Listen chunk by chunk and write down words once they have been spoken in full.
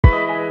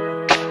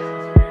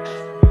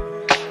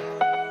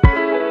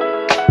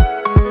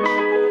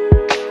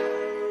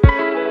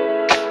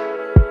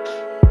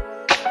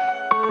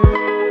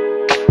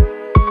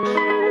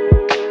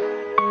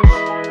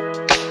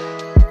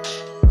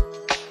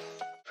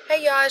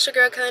Hey y'all, it's your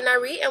girl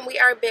Ny'Ree, and we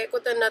are back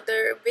with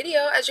another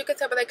video. As you can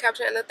tell by the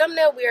caption and the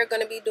thumbnail, we are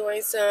going to be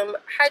doing some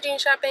hygiene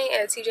shopping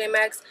at TJ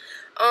Maxx.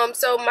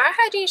 So my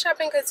hygiene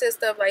shopping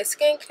consists of like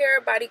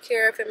skincare, body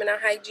care, feminine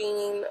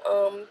hygiene,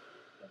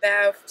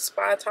 bath,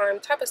 spa time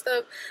type of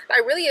stuff.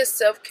 Like really a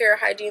self-care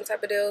hygiene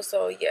type of deal.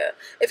 So yeah,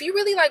 if you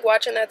really like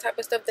watching that type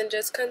of stuff, then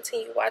just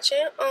continue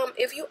watching.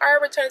 If you are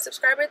a return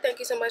subscriber, thank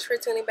you so much for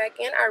tuning back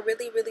in. I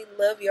really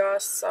love y'all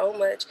so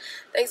much.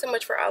 Thanks so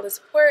much for all the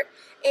support.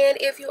 And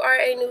if you are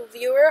a new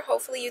viewer,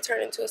 hopefully you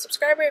turn into a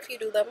subscriber. If you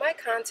do love my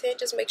content,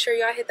 just make sure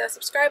y'all hit that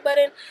subscribe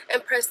button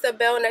and press the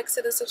bell next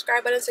to the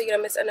subscribe button so you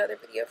don't miss another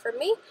video from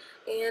me.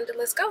 And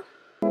let's go.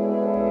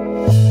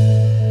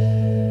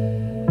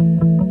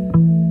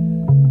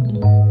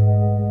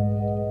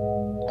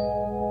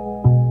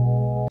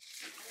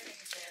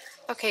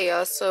 Okay,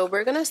 y'all, so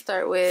we're gonna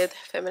start with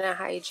feminine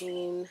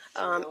hygiene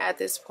at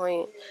this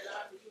point,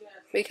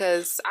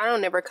 because I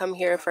don't never come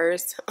here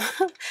first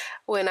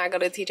when I go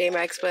to TJ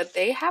Maxx, but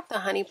they have the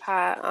honey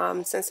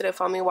pot sensitive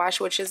foaming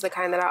wash, which is the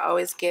kind that I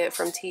always get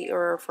from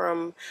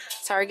from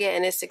Target,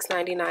 and it's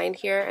 $6.99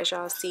 here, as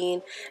y'all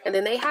seen. And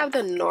then they have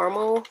the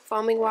normal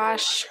foaming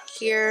wash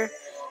here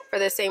for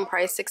the same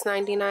price,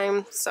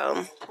 $6.99.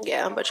 So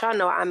yeah, but y'all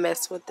know I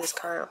mess with this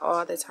kind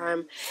all the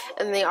time.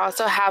 And they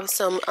also have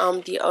some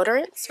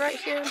deodorants right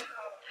here.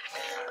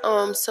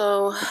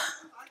 So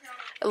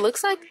it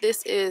looks like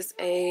this is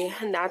a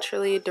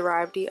naturally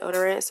derived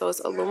deodorant, so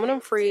it's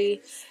aluminum free.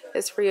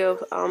 It's free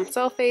of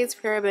sulfates,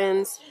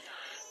 parabens,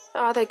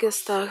 all that good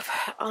stuff.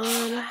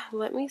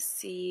 Let me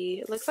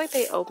see. It looks like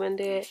they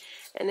opened it,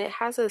 and it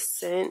has a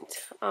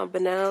scent: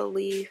 banana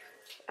leaf,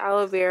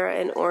 aloe vera,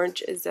 and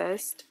orange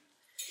zest.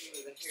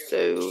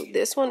 So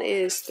this one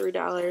is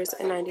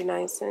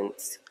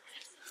 $3.99.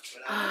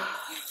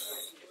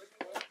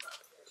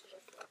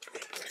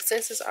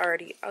 Since it's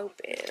already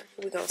open,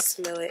 we're gonna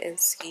smell it and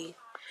see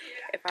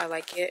if I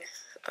like it.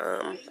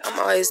 I'm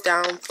always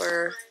down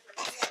for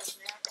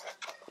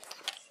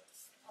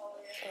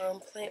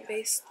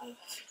plant-based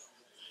stuff,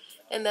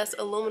 and that's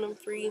aluminum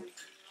free.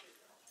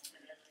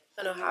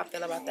 I don't know how I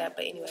feel about that,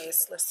 but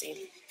anyways, let's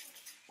see.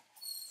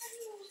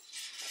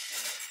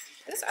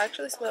 This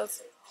actually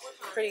smells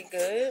pretty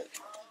good,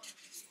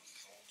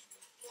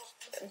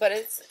 but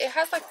it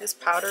has like this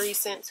powdery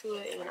scent to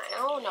it, and I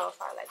don't know if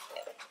I like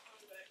that.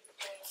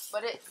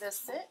 But the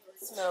scent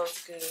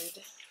smells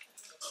good.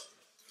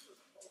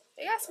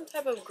 They got some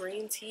type of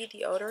green tea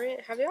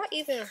deodorant. Have y'all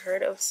even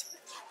heard of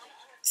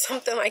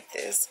something like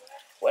this?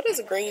 What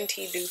does green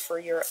tea do for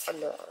your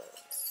underarms?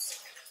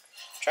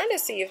 I'm trying to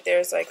see if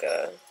there's like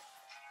a...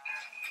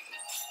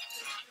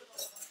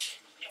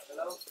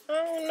 I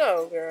don't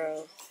know,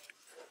 girl.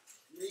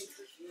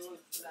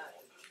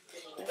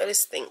 But it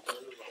stink.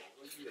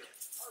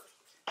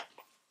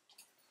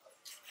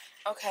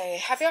 Okay,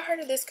 have y'all heard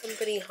of this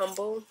company,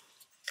 Humble?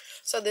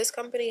 So this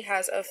company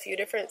has a few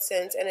different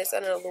scents, and it's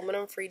an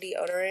aluminum-free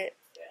deodorant.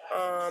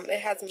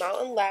 It has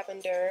mountain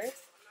lavender.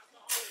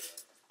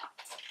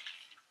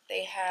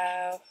 They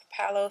have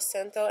Palo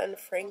Santo and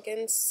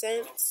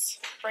frankincense,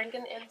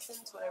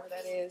 whatever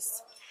that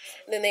is.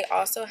 And then they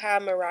also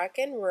have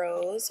Moroccan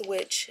Rose,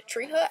 which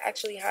Tree Hut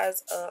actually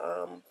has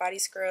a body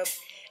scrub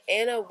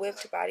and a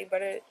whipped body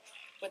butter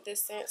with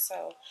this scent.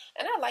 So,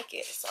 and I like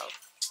it, so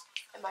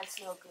it might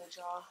smell good,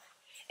 y'all.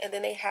 And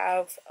then they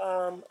have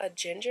a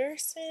ginger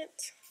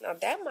scent. Now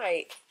that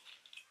might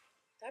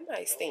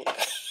stink.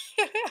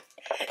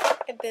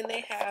 And then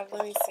they have,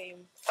 let me see,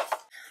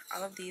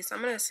 all of these.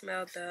 I'm gonna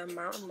smell the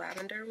mountain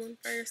lavender one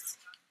first.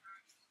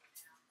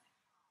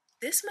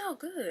 This smells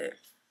good.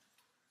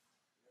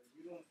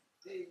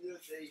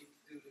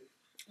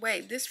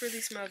 Wait, this really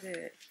smells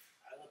good.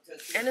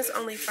 And it's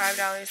only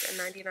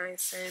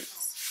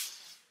 $5.99.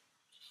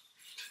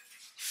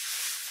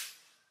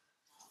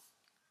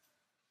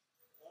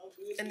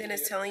 And then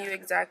it's telling you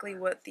exactly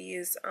what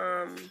these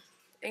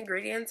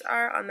ingredients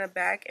are on the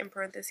back in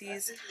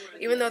parentheses.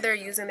 Even though they're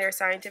using their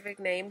scientific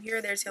name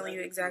here, they're telling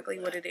you exactly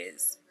what it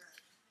is.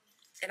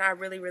 And I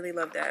really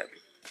love that.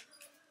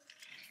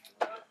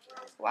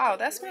 Wow,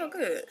 that smells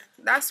good.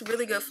 That's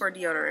really good for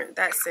deodorant.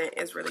 That scent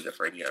is really good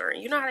for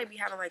deodorant. You know how they be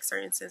having like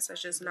certain scents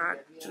that's just not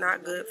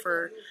good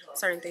for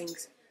certain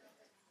things.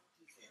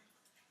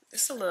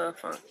 It's a little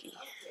funky.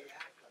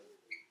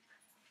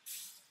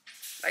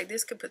 Like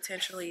this could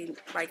potentially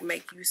like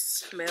make you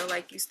smell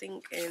like you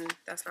stink, and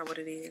that's not what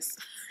it is.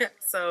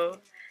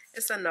 So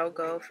it's a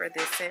no-go for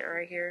this scent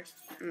right here.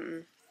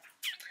 I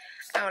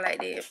don't like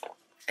that.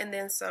 And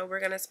then so we're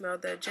gonna smell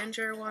the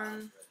ginger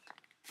one.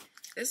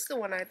 This is the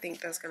one I think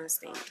that's gonna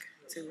stink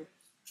too.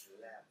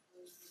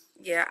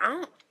 Yeah,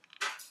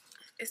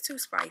 it's too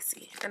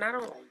spicy, and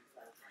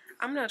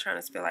I'm not trying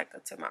to smell like a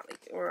tamale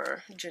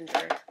or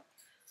ginger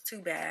too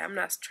bad. I'm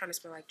not trying to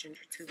smell like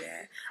ginger too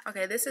bad.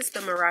 Okay, this is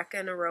the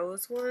Moroccan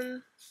Rose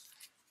one.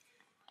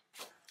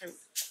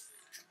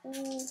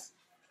 Ooh.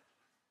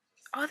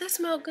 Oh, this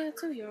smells good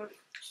too, y'all.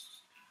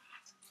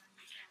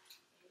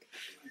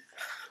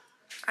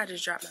 I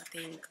just dropped my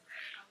thing,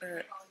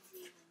 but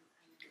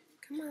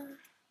come on.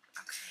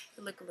 Okay,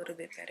 it look a little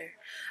bit better.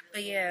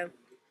 But yeah,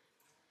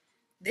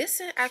 this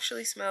scent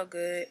actually smell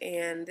good,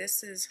 and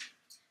this is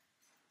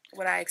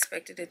what I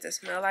expected it to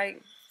smell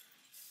like.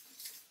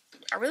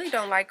 I really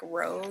don't like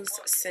rose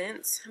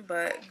scents,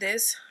 but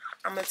this,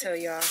 I'm gonna tell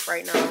y'all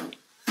right now,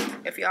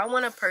 if y'all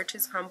want to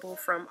purchase Humble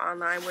from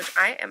online, which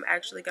I am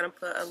actually going to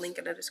put a link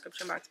in the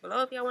description box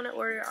below if y'all want to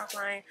order it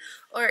offline,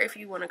 or if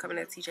you want to come in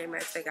at TJ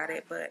Maxx, they got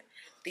it. But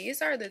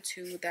these are the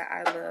two that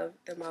I love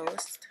the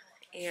most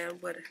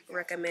and would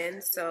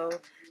recommend.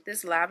 So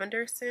this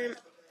lavender scent,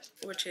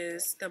 which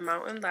is the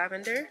Mountain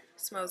Lavender,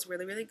 smells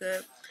really, really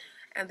good.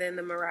 And then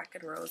the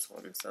Moroccan Rose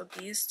one. So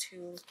these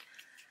two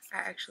I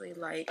actually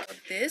like.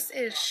 This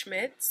is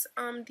Schmidt's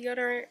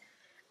deodorant.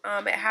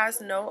 It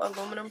has no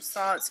aluminum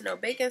salts, no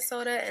baking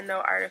soda, and no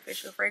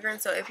artificial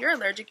fragrance. So if you're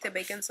allergic to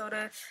baking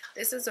soda,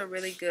 this is a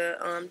really good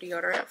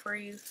deodorant for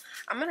you.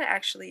 I'm going to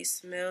actually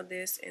smell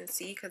this and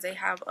see, because they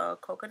have a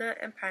coconut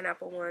and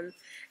pineapple one.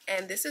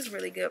 And this is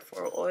really good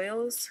for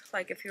oils.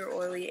 Like if you're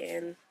oily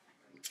and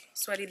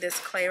sweaty, this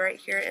clay right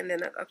here, and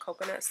then a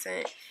coconut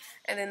scent.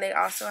 And then they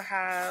also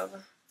have, I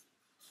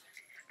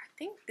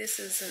think this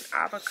is an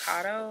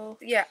avocado.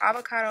 Yeah,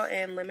 avocado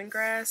and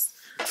lemongrass.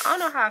 I don't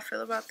know how I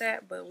feel about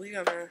that, but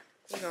we're gonna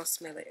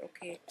smell it,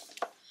 okay?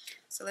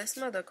 So let's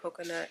smell the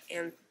coconut.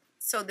 And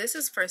so this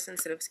is for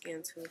sensitive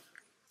skin too.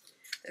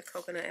 The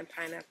coconut and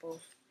pineapple.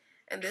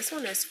 And this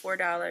one is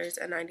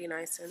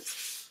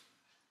 $4.99.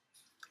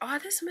 Oh,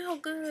 this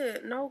smells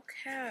good. No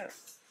cap.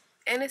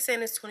 And it's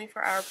saying it's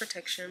 24-hour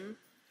protection.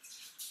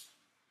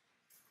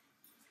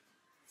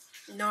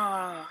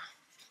 No,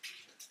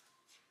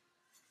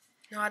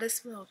 this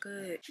smells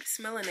good. Keep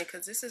smelling it,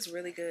 because this is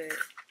really good.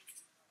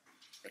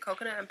 The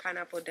coconut and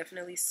pineapple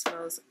definitely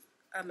smells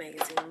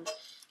amazing.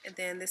 And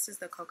then this is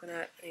the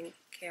coconut and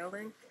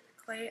kaolin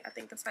clay. I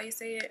think that's how you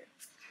say it.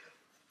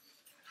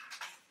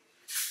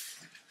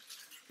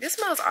 This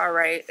smells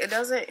alright. It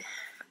doesn't,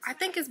 I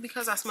think it's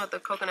because I smelled the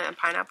coconut and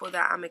pineapple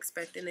that I'm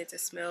expecting it to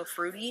smell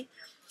fruity.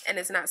 And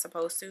it's not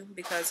supposed to,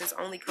 because it's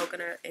only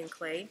coconut and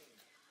clay.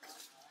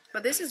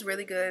 But this is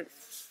really good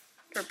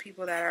for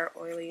people that are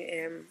oily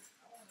and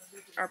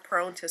are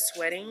prone to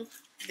sweating.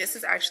 This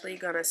is actually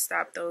gonna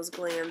stop those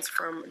glands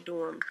from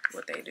doing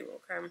what they do,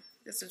 okay?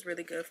 This is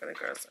really good for the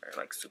girls that are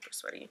like super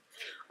sweaty,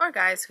 or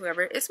guys,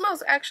 whoever. It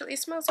smells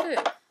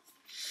good.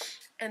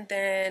 And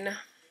then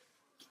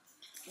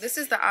this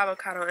is the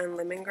avocado and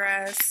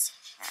lemongrass.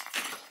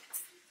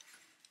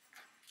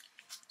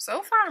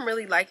 So far I'm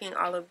really liking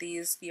all of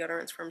these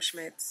deodorants from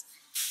Schmidt's.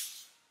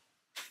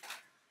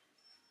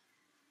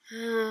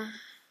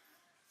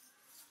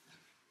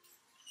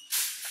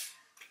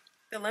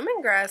 The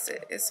lemongrass,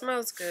 it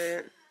smells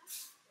good.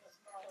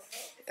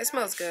 It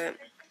smells good.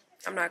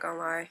 I'm not gonna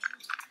lie.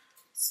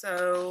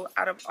 So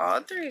out of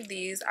all three of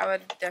these, I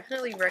would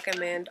definitely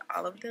recommend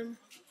all of them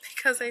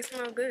because they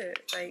smell good.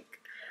 Like,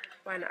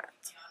 why not?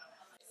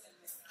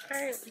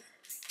 Alright.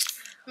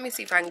 Let me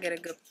see if I can get a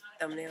good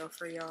thumbnail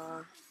for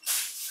y'all.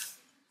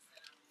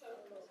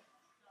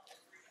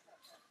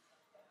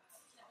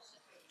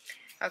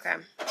 Okay,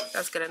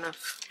 that's good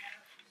enough.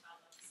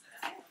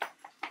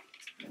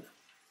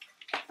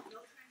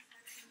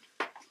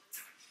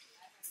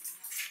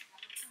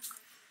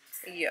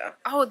 Yeah.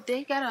 Oh,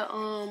 they got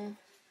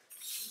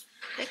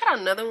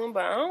another one,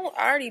 but I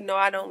already know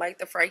I don't like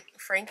the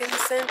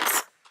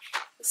frankincense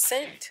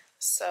scent,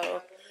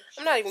 so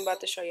I'm not even about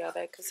to show y'all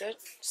that, because that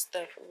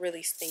stuff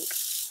really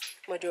stinks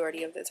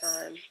majority of the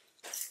time.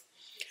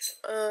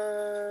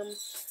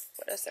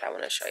 What else did I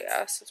want to show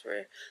y'all, since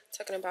we're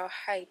talking about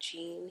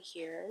hygiene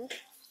here?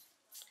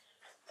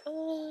 I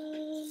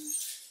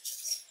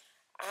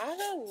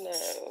don't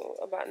know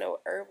about no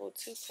herbal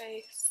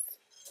toothpaste.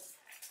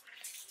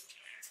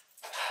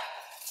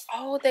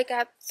 Oh, they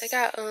got what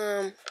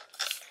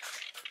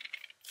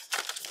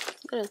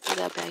else they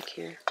got back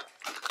here?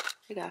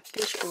 They got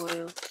fish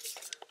oil.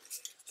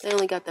 They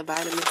only got the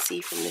vitamin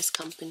C from this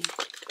company.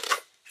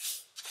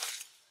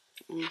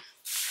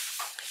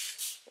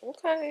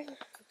 Okay,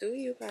 do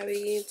you,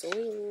 Bobby? Do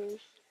you?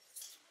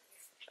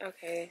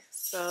 Okay,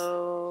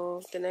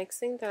 so the next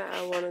thing that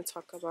I want to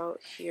talk about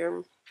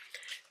here,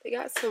 they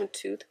got some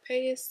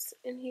toothpaste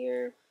in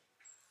here.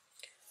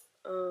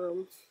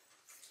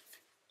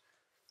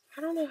 I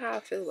don't know how I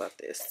feel about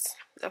this.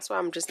 That's why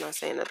I'm just not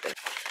saying nothing.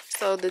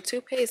 So the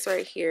toothpaste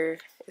right here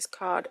is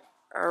called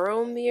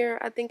Aromir,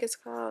 I think it's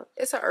called.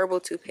 It's a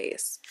herbal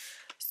toothpaste.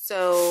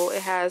 So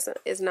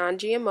it's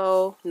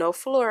non-GMO, no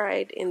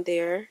fluoride in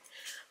there,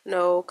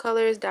 no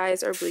colors,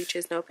 dyes, or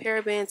bleaches, no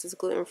parabens, it's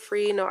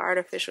gluten-free, no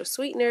artificial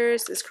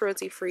sweeteners, it's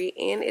cruelty-free,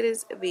 and it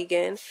is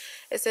vegan.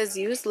 It says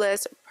use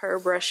less per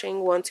brushing,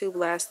 one tube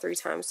lasts 3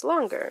 times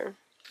longer.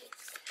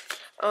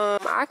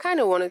 I kind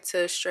of wanted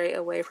to stray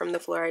away from the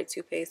fluoride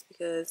toothpaste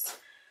because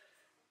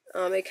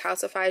it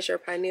calcifies your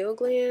pineal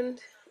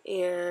gland,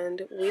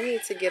 and we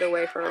need to get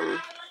away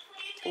from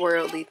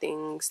worldly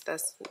things.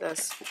 That's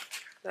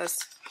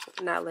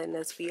not letting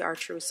us be our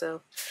true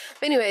self.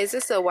 But anyways,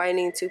 this is a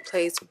whitening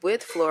toothpaste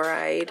with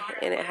fluoride,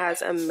 and it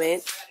has a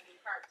mint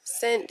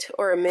scent,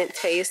 or a mint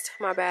taste,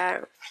 my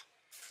bad.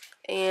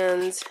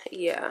 And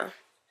yeah,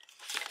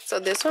 so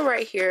this one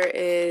right here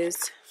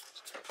is,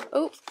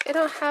 oh, it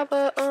don't have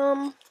a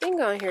thing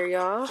on here,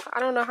 y'all. I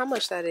don't know how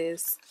much that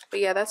is, but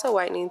yeah, that's a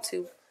whitening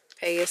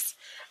toothpaste.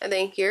 And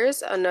then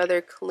here's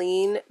another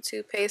clean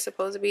toothpaste,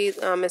 supposed to be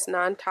it's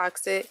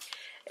non-toxic.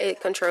 It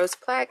controls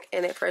plaque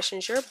and it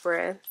freshens your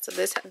breath. So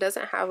this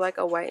doesn't have like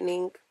a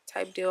whitening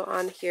type deal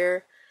on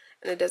here,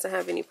 and it doesn't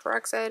have any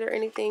peroxide or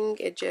anything.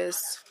 It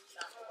just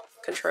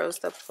controls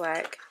the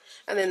plaque.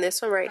 And then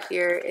this one right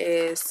here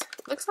is,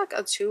 looks like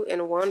a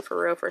 2-in-1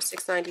 for real, for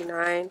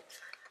 $6.99.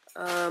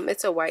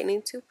 It's a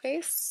whitening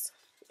toothpaste,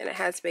 and it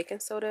has baking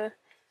soda,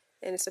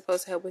 and it's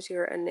supposed to help with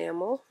your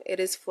enamel. It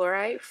is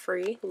fluoride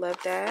free. Love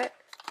that.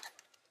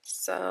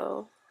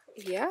 So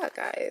yeah,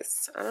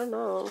 guys, I don't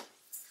know,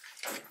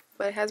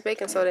 but it has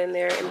baking soda in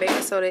there, and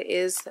baking soda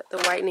is the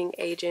whitening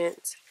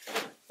agent.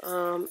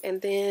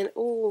 And then,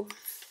 ooh,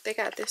 they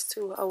got this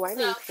too, a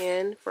whitening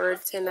pen for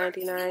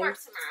 $10.99.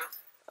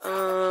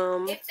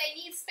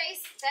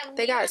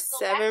 They got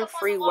 7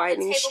 free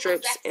whitening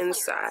strips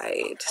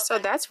inside, so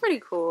that's pretty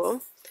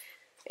cool.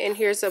 And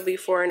here's a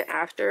before and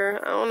after.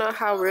 I don't know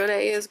how real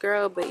that is,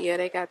 girl, but yeah,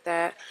 they got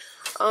that.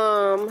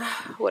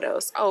 What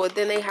else? Oh,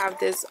 then they have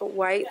this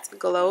white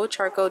glow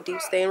charcoal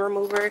deep stain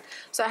remover.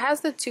 So it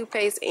has the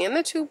toothpaste and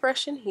the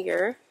toothbrush in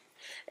here,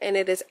 and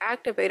it is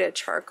activated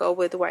charcoal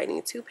with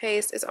whitening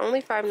toothpaste. It's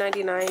only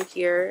 $5.99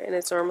 here, and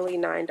it's normally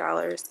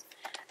 $9.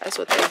 That's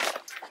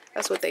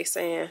what they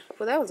saying.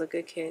 Well, that was a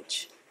good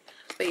catch.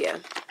 But yeah.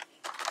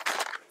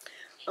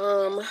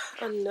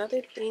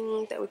 Another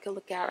thing that we can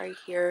look at right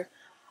here.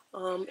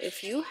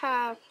 If you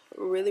have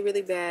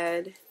really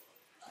bad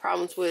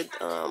problems with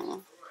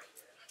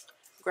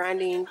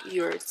grinding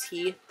your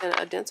teeth, then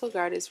a dental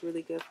guard is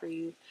really good for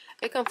you.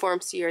 It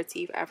conforms to your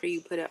teeth after you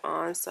put it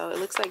on, so it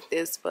looks like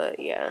this, but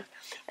yeah.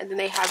 And then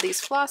they have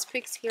these floss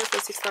picks here for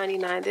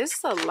 $6.99. This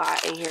is a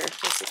lot in here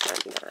for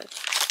 $6.99.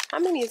 How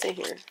many is in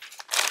here?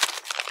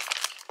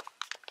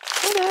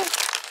 Okay,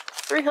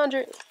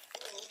 300.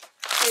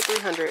 Okay,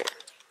 300.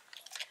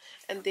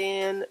 And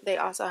then they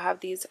also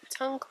have these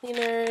tongue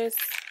cleaners,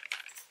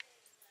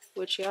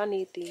 which y'all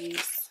need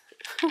these.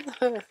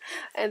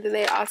 And then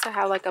they also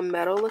have like a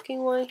metal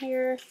looking one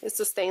here. It's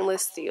a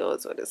stainless steel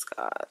is what it's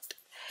called,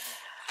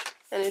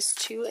 and it's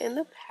 2 in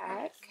the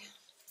pack.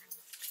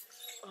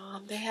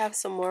 They have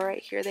some more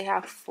right here. They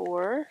have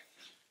 4,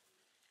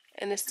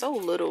 and it's so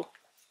little,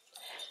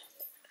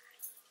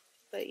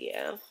 but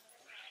yeah,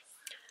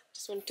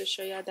 just wanted to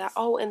show y'all that.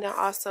 Oh, and then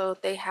also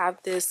they have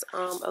this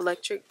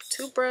electric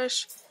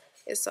toothbrush.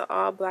 It's an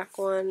all black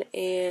one,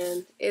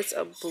 and it's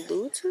a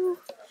Bluetooth.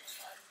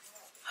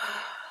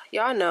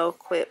 Y'all know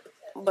Quip,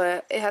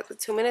 but it has a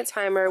 2-minute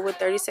timer with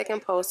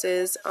 30-second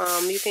pulses.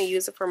 You can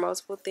use it for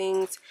multiple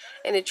things,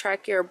 and it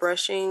track your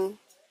brushing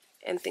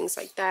and things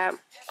like that.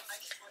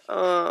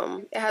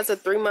 It has a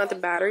 3-month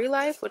battery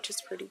life, which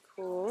is pretty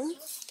cool.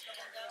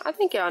 I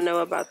think y'all know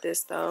about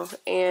this though,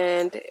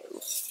 and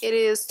it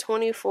is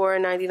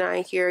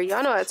 $24.99 here.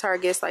 Y'all know at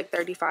Target it's like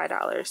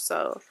 $35,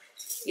 so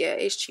yeah,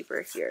 it's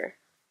cheaper here.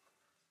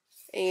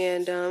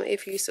 And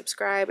if you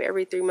subscribe,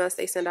 every 3 months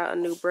they send out a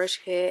new brush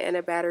head and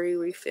a battery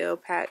refill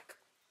pack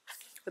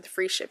with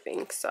free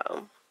shipping.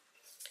 So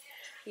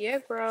yeah,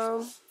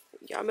 bro,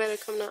 y'all better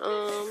come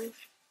to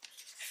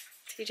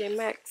TJ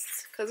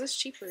Maxx, because it's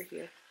cheaper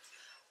here.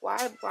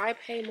 Why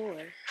pay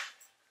more?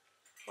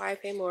 Why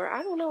pay more?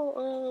 I don't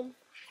know.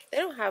 They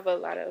don't have a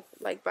lot of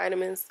like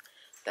vitamins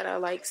that I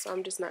like, so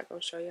I'm just not gonna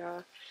show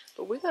y'all.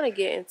 But we're gonna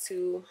get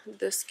into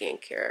the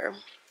skincare.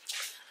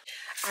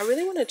 I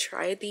really want to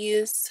try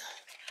these,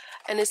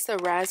 and it's the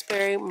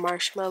raspberry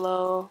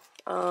marshmallow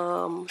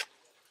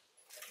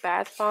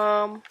bath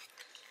bomb,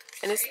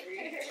 and it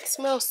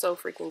smells so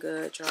freaking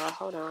good, y'all.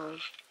 Hold on,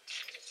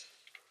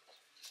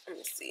 let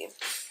me see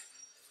if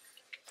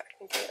I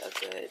can get a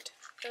good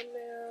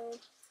thumbnail.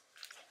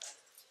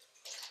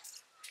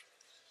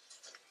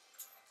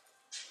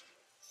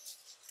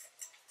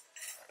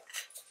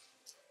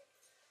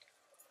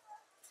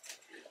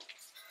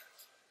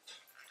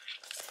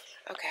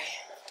 Okay,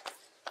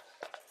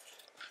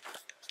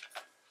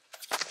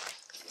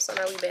 so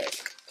now we back,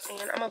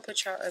 and I'm gonna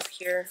put y'all up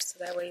here so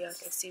that way y'all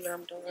can see what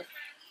I'm doing.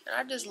 And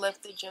I just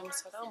left the gym,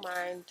 so don't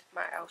mind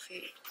my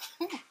outfit.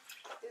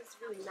 It's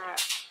really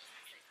not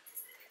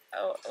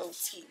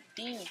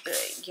OOTD,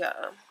 but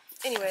yeah.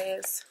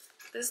 Anyways,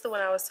 this is the one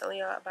I was telling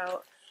y'all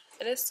about,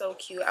 and it's so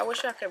cute. I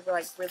wish I could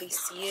like really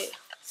see it.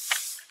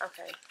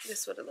 Okay, this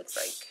is what it looks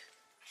like.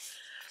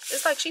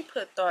 It's like she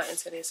put thought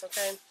into this.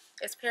 Okay,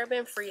 it's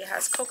paraben free. It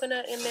has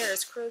coconut in there.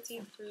 It's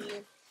cruelty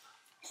free.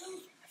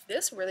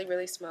 This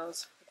really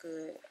smells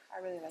good.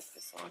 I really like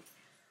this one.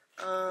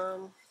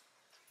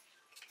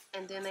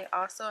 And then they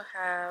also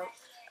have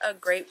a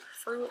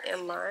grapefruit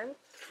and lime.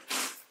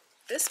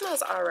 This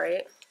smells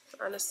alright,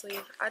 honestly.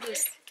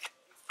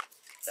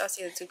 Y'all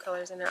see the 2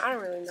 colors in there. I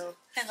don't really know.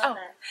 Oh,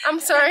 I'm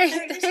sorry.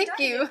 Thank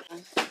you.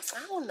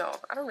 I don't know.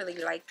 I don't really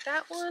like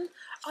that one.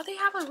 Oh, they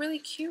have a really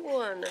cute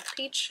one.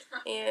 Peach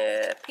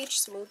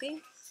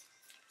smoothie.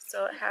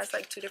 So it has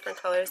like 2 different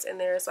colors in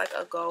there. It's like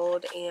a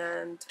gold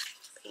and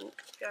pink,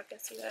 if y'all can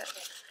see that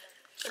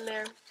in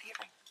there.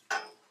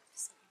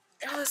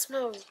 Oh, it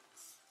smells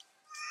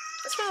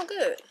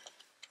good.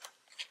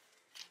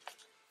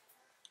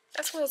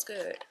 That smells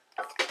good.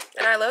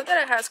 And I love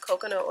that it has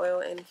coconut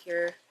oil in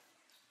here.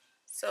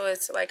 So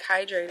it's like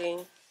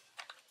hydrating,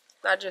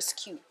 not just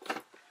cute.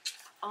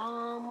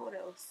 What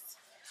else?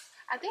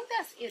 I think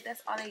that's it.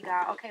 That's all they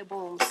got. Okay,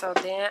 boom. So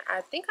then I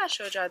think I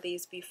showed y'all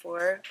these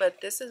before, but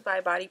this is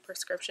by Body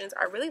Prescriptions.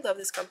 I really love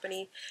this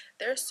company.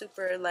 They're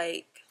super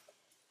like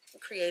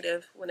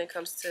creative when it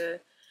comes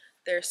to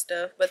their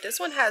stuff, but this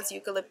one has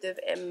eucalyptus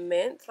and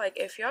mint. Like,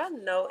 if y'all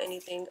know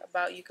anything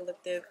about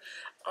eucalyptus,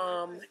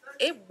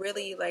 it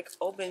really like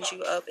opens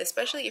you up,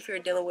 especially if you're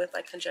dealing with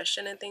like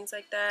congestion and things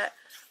like that.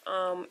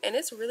 And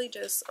it's really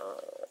just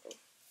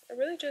it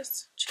really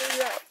just chill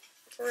you out,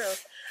 for real.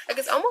 Like,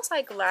 it's almost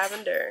like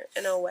lavender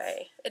in a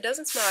way. It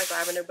doesn't smell like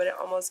lavender, but it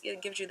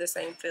gives you the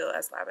same feel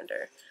as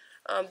lavender.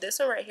 This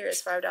one right here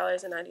is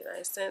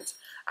 $5.99.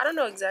 I don't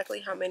know exactly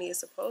how many is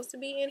supposed to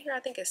be in here. I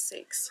think it's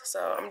 6.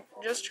 So I'm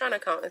just trying to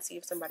count and see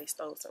if somebody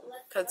stole some,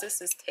 because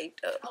this is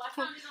taped up.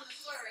 1,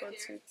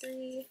 2,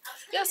 3.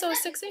 Yeah, so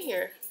it's 6 in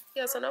here.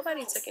 Yeah, so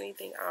nobody took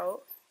anything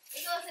out.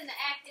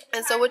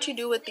 And so what you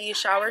do with these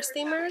shower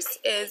steamers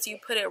is you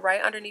put it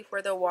right underneath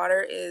where the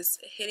water is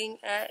hitting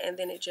at, and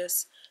then it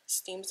just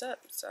steams up.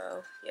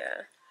 So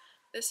yeah,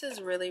 this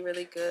is really,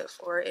 really good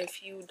for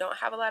if you don't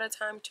have a lot of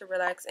time to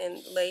relax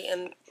and lay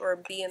in or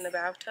be in the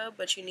bathtub,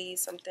 but you need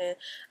something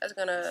that's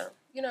gonna,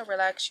 you know,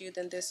 relax you.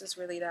 Then this is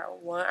really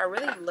that one. I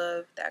really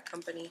love that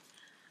company.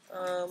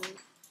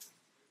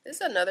 This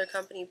is another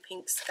company,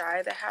 Pink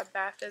Sky, that have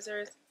bath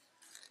fizzers.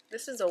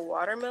 This is a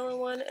watermelon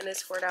one, and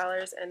it's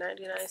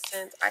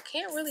 $4.99. I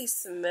can't really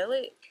smell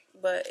it,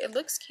 but it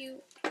looks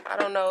cute. I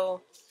don't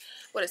know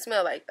what it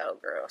smells like though,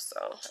 girl.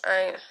 So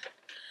I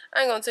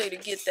ain't gonna tell you to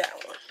get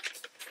that one.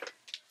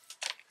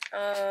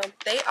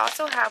 They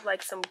also have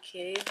like some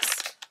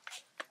kids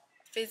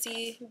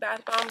fizzy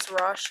bath bombs.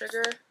 Raw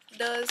Sugar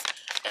does,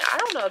 and I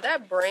don't know,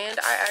 that brand,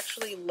 I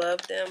actually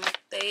love them.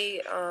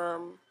 They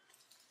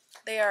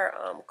are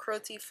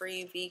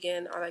cruelty-free,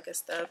 vegan, all that good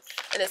stuff.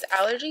 And it's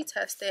allergy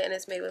tested, and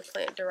it's made with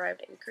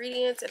plant-derived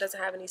ingredients. It doesn't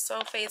have any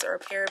sulfates or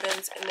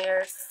parabens in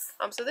there.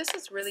 So this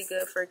is really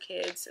good for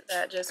kids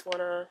that just want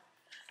to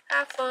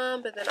have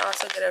fun, but then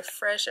also get a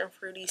fresh and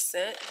fruity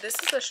scent. This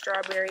is a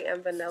strawberry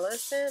and vanilla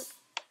scent.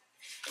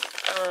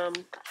 I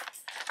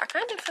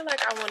kind of feel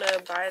like I want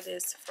to buy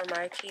this for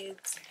my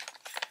kids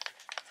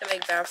to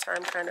make bath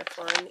time kind of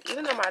fun,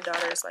 even though my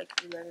daughter is like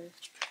 11.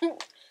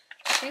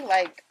 She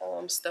like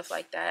stuff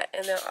like that.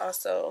 And then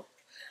also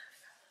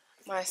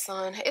my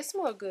son, it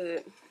smells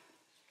good.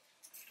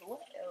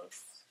 What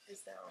else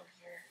is down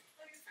here?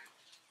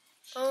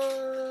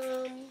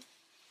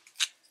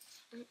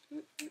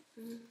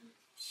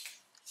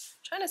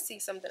 Trying to see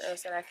something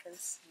else that I can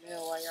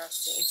smell while y'all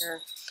sitting here.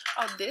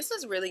 Oh, this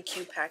is really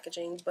cute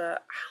packaging,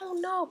 but I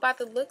don't know, by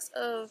the looks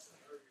of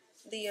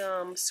the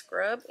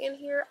scrub in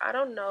here, I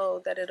don't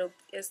know that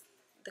it's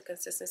the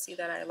consistency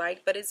that I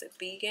like. But it's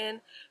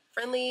vegan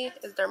friendly.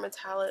 It's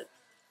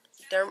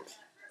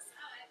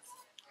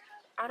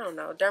I don't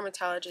know,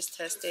 dermatologist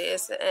tested.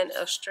 It's an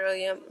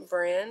Australian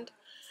brand,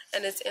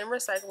 and it's in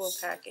recyclable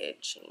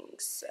packaging.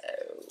 So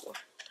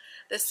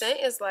the scent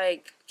is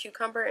like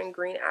cucumber and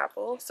green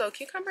apple. So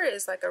cucumber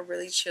is like a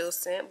really chill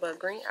scent, but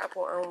green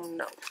apple, I don't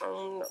know.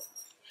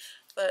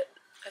 But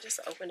I just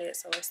opened it,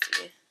 so let's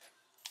see.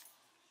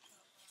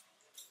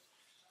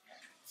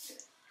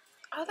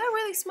 Oh, that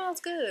really smells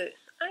good.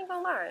 I ain't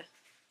gonna lie.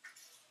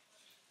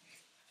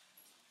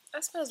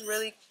 That smells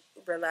really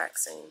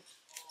relaxing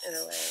in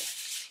a way.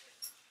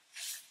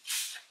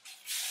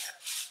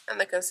 And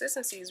the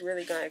consistency is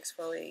really gonna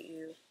exfoliate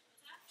you.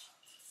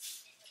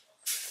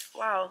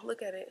 Wow,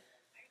 look at it.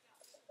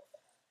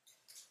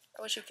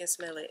 I wish you can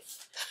smell it.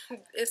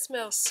 It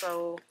smells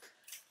so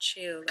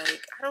chill.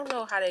 Like, I don't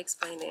know how to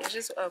explain it. It's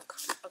just a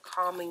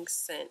calming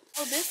scent.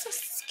 Oh, this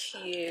is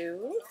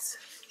cute.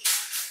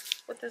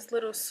 With this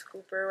little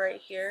scooper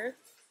right here.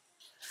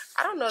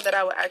 I don't know that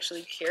I would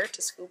actually care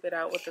to scoop it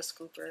out with a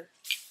scooper.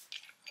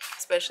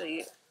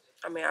 Especially,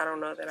 I mean, I don't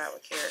know that I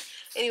would care.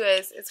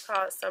 Anyways, it's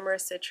called Summer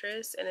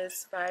Citrus, and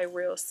it's by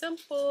Real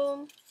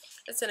Simple.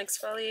 It's an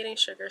exfoliating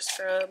sugar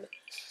scrub.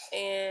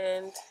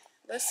 And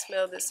let's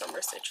smell this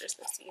Summer Citrus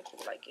and see if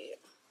we like it.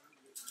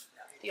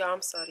 Y'all,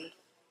 I'm sorry.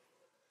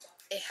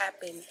 It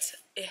happened.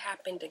 It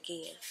happened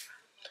again.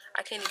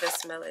 I can't even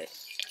smell it.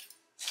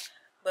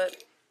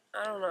 But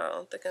I don't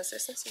know. The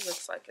consistency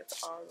looks like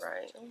it's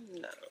alright. Oh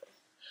no.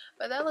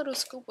 But that little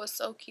scoop was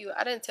so cute.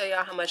 I didn't tell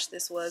y'all how much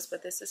this was,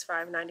 but this is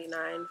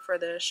 $5.99 for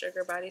the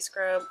Sugar Body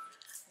Scrub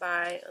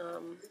by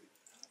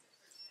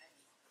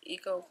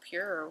Eco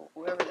Pure or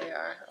whoever they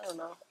are. I don't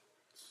know.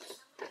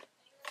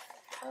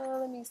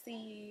 Let me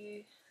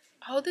see.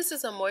 Oh, this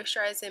is a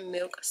moisturizing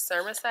milk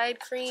spermicide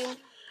cream.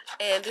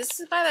 And this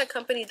is by that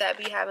company that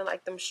be having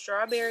like them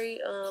strawberry,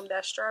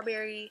 that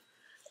strawberry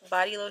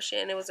body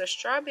lotion. It was a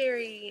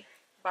strawberry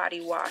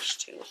body wash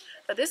too.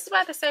 But this is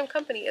by the same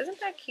company. Isn't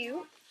that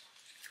cute?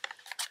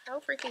 How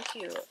freaking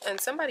cute. And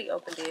somebody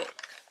opened it.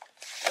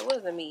 It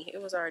wasn't me.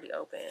 It was already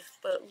open.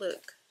 But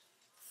look.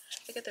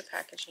 Look at the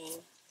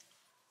packaging.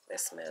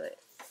 Let's smell it.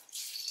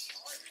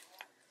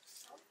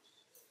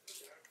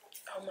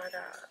 Oh my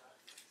god.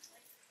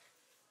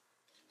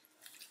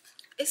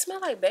 It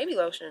smells like baby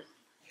lotion.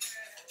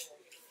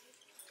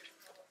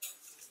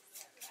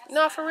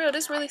 No, for real.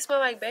 This really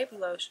smells like baby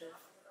lotion.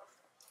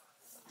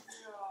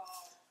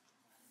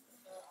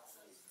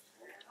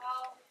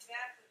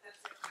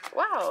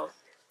 Wow.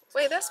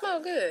 Wait, that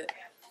smells good.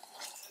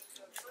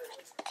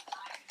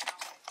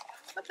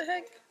 What the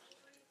heck?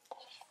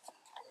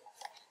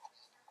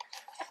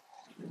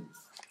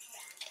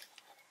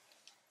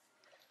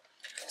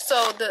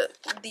 So the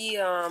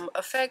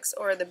effects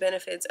or the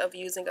benefits of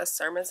using a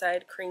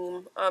spermicide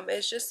cream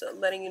is just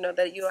letting you know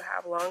that you'll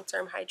have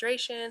long-term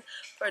hydration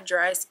for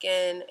dry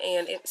skin,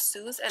 and it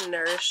soothes and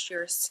nourishes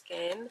your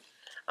skin.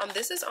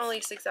 This is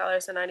only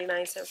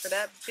 $6.99 for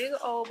that big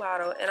old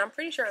bottle, and I'm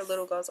pretty sure a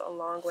little goes a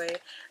long way,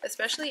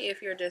 especially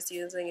if you're just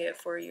using it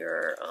for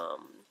your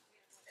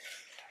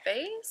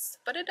face.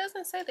 But it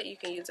doesn't say that you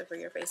can use it for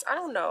your face. I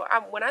don't know.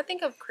 When I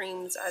think of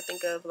creams, I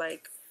think of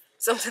like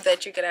something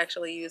that you could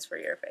actually use for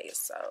your face.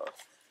 So,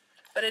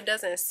 but it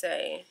doesn't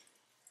say.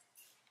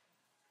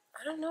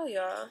 I don't know,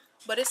 y'all.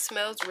 But it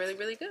smells really,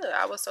 really good.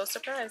 I was so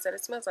surprised that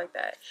it smells like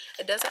that.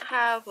 It doesn't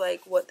have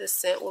like what the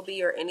scent will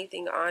be or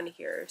anything on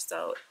here.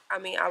 So, I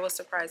mean, I was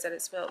surprised that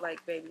it smelled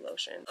like baby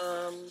lotion.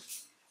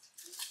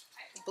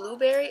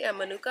 Blueberry and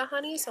manuka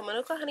honey. So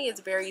manuka honey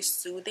is very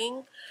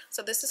soothing.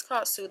 So this is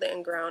called Soothe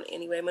and Ground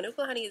anyway.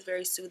 Manuka honey is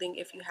very soothing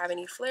if you have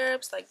any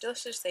flare-ups, like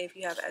just say if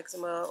you have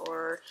eczema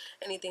or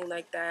anything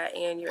like that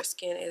and your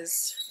skin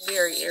is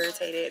very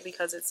irritated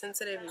because it's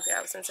sensitive. If you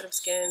have sensitive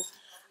skin,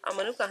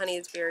 manuka honey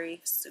is very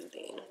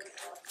soothing.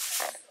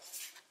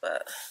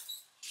 But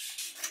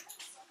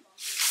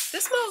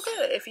this smells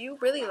good. If you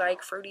really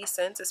like fruity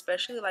scents,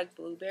 especially like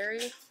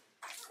blueberry,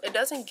 it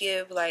doesn't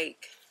give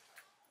like,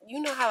 you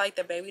know how like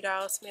the baby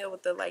doll smell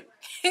with the like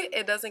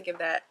it doesn't give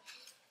that.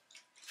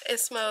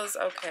 It smells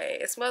okay.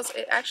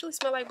 It actually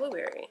smells like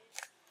blueberry.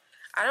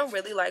 I don't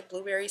really like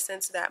blueberry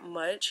scents that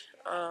much,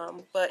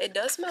 but it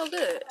does smell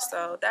good,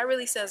 so that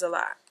really says a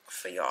lot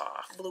for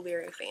y'all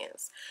blueberry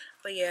fans.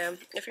 But yeah,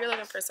 if you're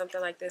looking for something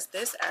like this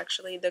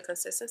actually, the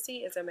consistency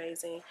is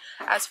amazing.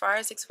 As far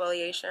as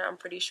exfoliation, I'm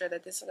pretty sure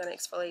that this is going to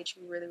exfoliate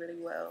you really, really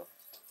well.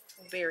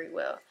 Very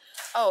well.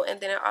 Oh,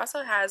 and then it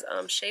also has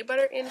shea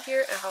butter in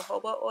here and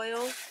jojoba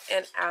oil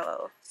and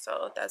aloe,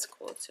 so that's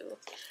cool too.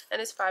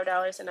 And it's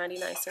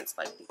 $5.99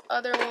 like the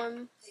other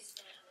one.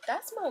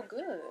 That smells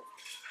good.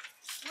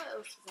 What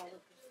else is all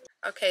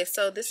okay,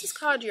 so this is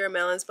called Your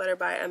Melons Butter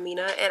by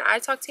Amina, and I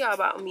talked to y'all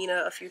about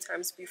Amina a few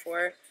times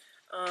before,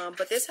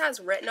 but this has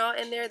retinol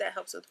in there that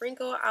helps with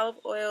wrinkle, olive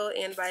oil,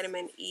 and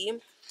vitamin E.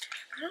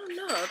 I don't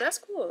know, that's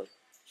cool.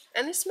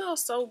 And it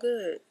smells so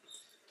good.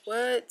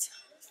 What?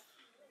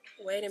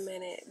 Wait a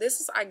minute. This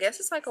is, I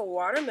guess it's like a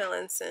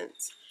watermelon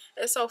scent.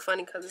 It's so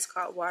funny because it's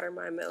called Water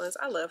My Melons.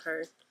 I love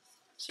her.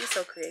 She's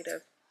so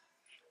creative.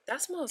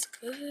 That smells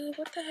good.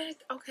 What the heck?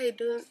 Okay,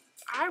 dude.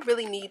 I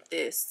really need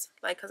this.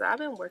 Like, because I've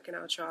been working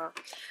out, y'all.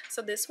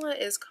 So this one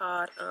is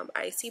called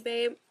Icy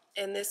Babe.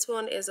 And this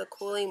one is a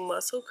cooling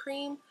muscle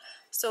cream.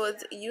 So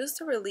it's used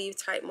to relieve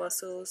tight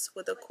muscles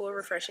with a cool,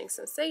 refreshing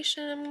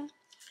sensation.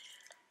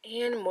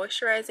 And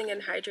moisturizing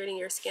and hydrating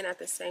your skin at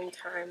the same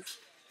time.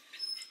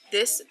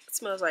 This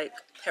smells like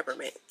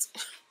peppermint.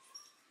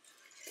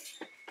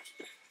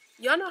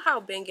 Y'all know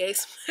how Bengay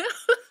smells?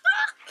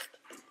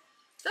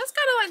 That's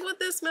kind of like what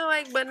this smells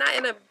like, but not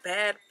in a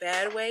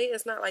bad way.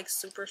 It's not like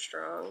super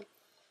strong.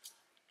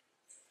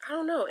 I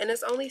don't know. And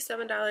it's only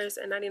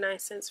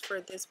 $7.99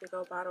 for this big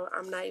old bottle.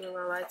 I'm not even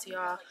gonna lie to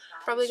y'all.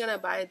 Probably gonna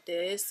buy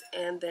this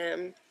and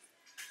then,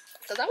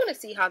 because I want to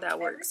see how that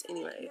works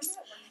anyways.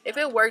 If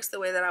it works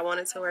the way that I want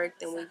it to work,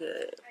 then we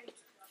good.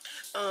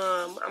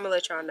 I'm gonna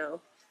let y'all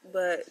know.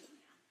 But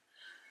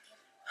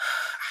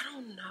I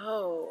don't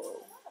know.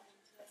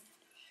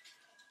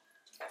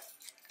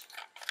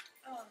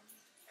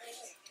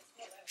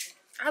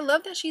 I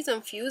love that she's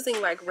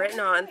infusing like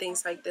retinol and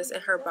things like this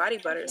in her body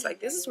butters. Like,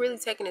 this is really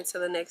taking it to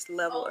the next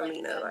level,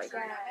 Amina. Like,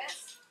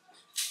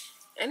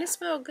 and it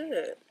smells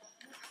good.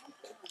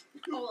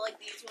 Oh, like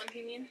these ones,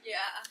 you mean?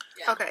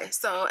 Yeah. Okay,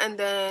 so and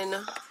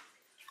then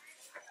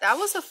that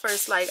was the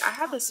first, like, I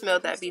haven't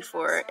smelled that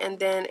before. And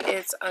then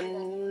it's a,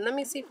 let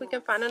me see if we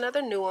can find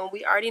another new one.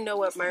 We already know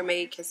what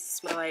mermaid kisses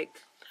smell like.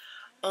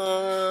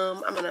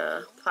 I'm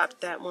gonna plop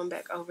that one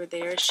back over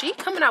there. She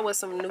coming out with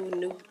some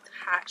new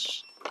hot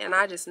shit, and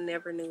I just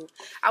never knew.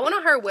 I went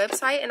on her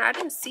website and I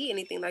didn't see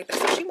anything like that.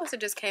 So she must have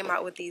just came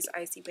out with these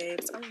Icy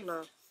Babes. I don't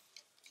know.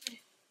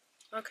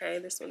 Okay,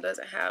 this one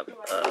doesn't have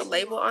a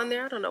label on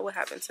there. I don't know what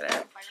happened to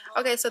that.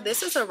 Okay, so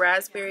this is a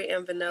raspberry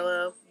and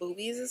vanilla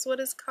boobies is what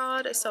it's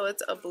called. So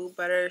it's a boob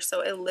butter.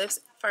 So it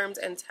lifts, firms,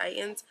 and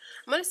tightens.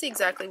 I'm going to see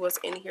exactly what's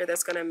in here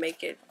that's going to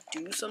make it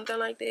do something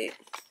like that.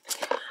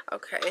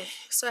 Okay,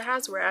 so it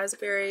has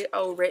raspberry,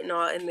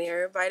 retinol in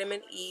there,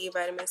 vitamin E,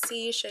 vitamin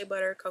C, shea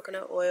butter,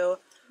 coconut oil,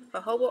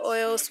 jojoba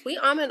oil. Sweet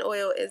almond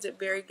oil is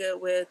very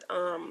good with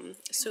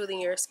soothing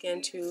your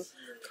skin too.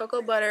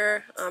 Cocoa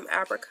butter,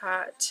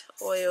 apricot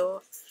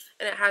oil,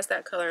 and it has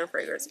that color and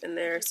fragrance in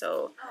there.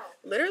 So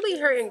literally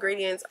her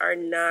ingredients are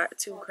not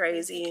too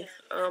crazy.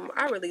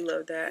 I really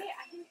love that.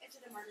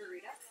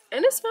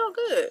 And it smelled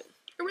good.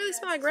 It really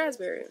smelled like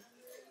raspberry.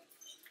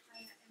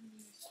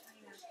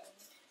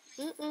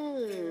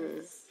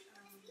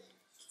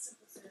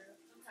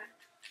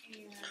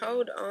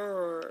 Hold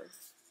on.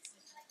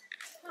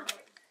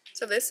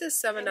 So this is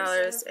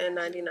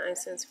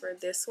 $7.99 for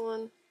this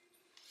one.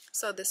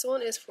 So this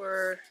one is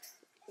for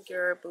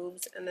your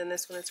boobs, and then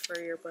this one is for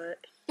your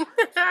butt.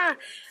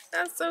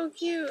 That's so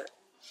cute.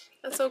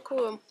 That's so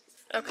cool.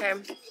 Okay.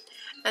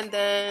 And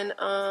then,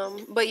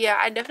 but yeah,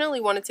 I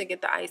definitely wanted to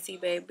get the Icy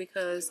Babe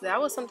because that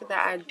was something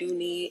that I do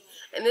need.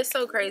 And it's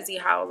so crazy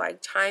how,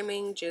 like,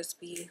 timing just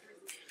be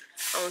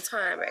on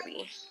time,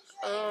 baby.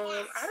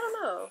 I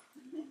don't know.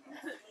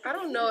 I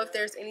don't know if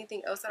there's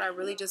anything else that I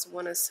really just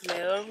want to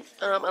smell.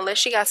 Unless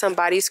she got some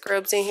body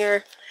scrubs in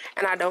here.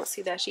 And I don't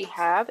see that she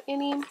have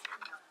any.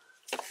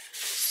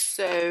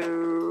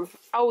 So,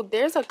 oh,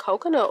 there's a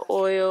coconut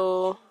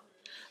oil.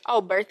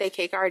 Oh, birthday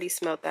cake. I already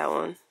smelled that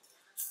one.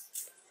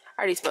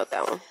 Let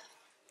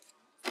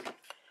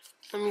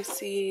me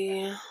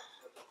see if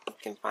I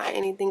can find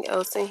anything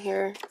else in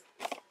here.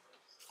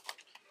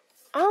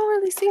 I don't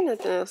really see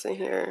nothing else in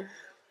here.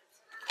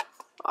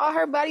 All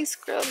her body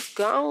scrubs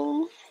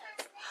gone.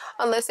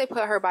 Unless they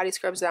put her body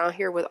scrubs down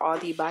here with all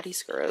the body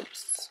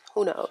scrubs.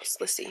 Who knows?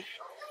 Let's see.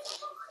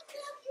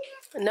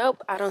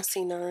 Nope, I don't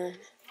see none.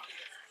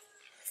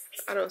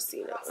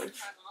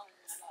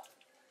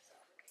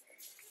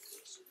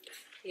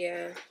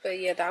 Yeah, but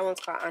yeah, that one's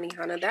called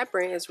Anihana. That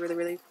brand is really,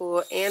 really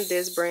cool. And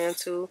this brand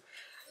too.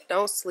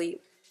 Don't sleep.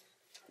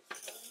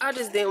 I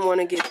just didn't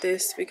want to get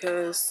this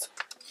because,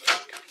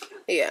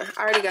 yeah,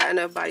 I already got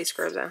enough body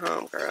scrubs at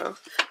home, girl.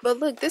 But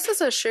look, this is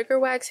a sugar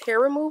wax hair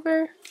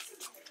remover.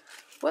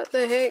 What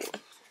the heck?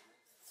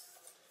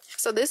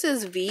 So this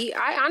is V.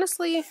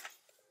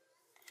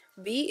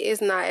 V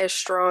is not as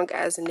strong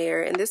as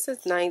Nair, and this is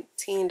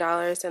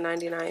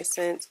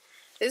 $19.99.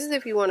 This is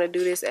if you want to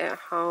do this at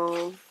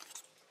home.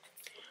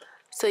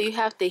 So you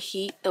have to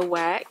heat the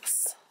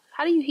wax.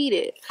 How do you heat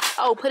it?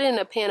 Oh, put it in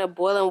a pan of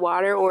boiling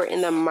water or in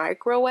the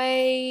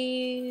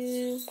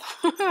microwave.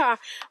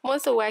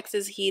 Once the wax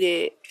is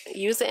heated,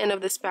 use the end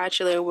of the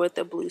spatula with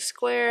the blue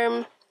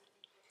square.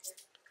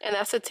 And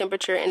that's a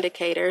temperature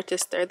indicator to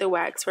stir the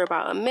wax for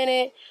about a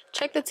minute.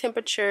 Check the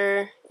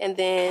temperature and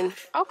then,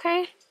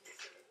 okay.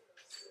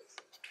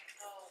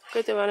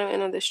 Put the bottom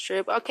end of the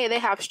strip. Okay, they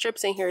have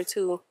strips in here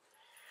too.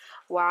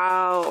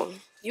 Wow.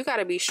 You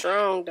gotta be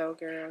strong though,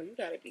 girl. You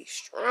gotta be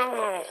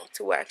strong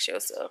to wax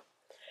yourself.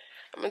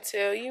 I'm gonna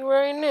tell you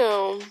right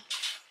now.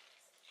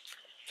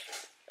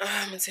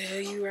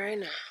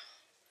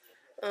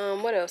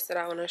 What else did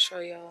I want to show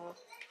y'all?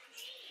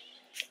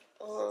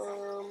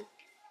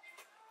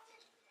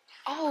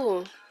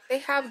 Oh, they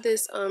have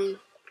this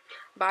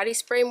body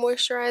spray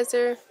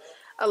moisturizer.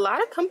 A lot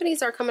of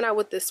companies are coming out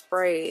with the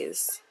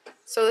sprays.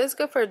 So it's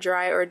good for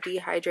dry or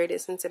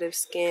dehydrated sensitive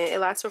skin. It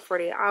lasts for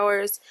 48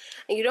 hours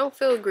and you don't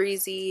feel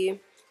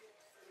greasy.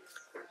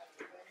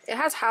 It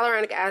has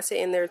hyaluronic acid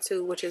in there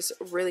too, which is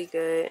really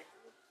good.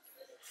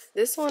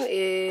 This one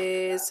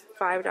is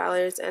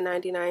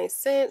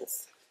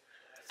 $5.99.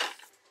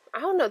 I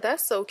don't know,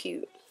 that's so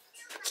cute.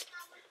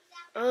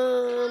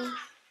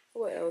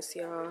 What else,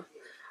 y'all?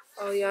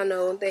 Oh, y'all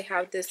know they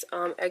have this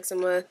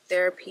eczema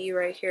therapy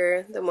right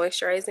here, the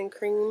moisturizing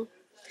cream.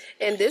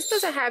 And this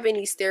doesn't have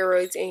any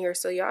steroids in here,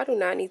 so y'all do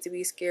not need to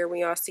be scared when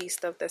y'all see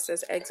stuff that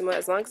says eczema.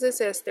 As long as it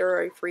says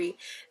steroid free,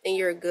 then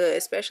you're good,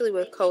 especially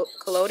with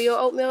colloidal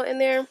oatmeal in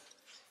there.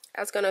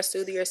 That's gonna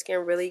soothe your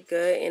skin really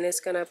good, and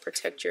it's gonna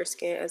protect your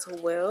skin as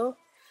well.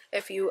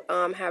 If you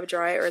have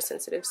dry or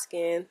sensitive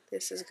skin,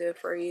 this is good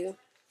for you.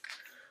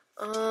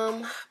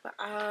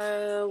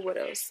 What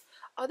else?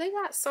 Oh, they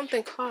got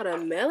something called a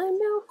melon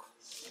milk.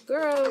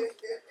 Girl,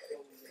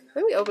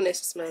 let me open this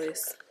and smell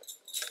this.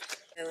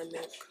 Melon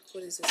milk.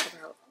 What is this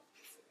about?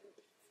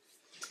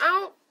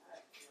 Oh,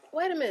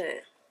 wait a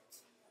minute.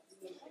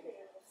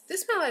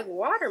 This smells like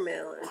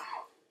watermelon.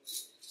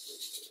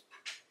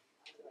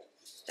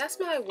 That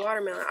smells like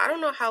watermelon. I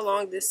don't know how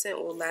long this scent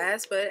will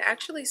last, but it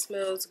actually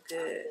smells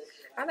good.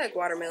 I like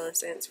watermelon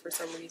scents for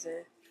some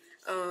reason.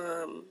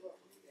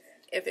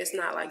 If it's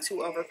not like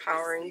too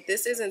overpowering.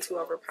 This isn't too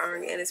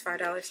overpowering, and it's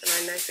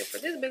 $5.99 for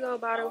this big old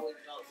bottle.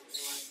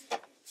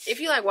 If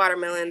you like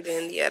watermelon,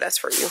 then yeah, that's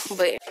for you.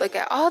 But look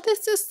at, oh,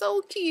 this is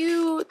so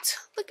cute.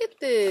 Look at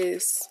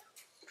this.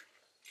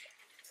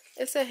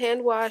 It's a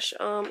hand wash.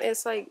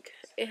 It's like,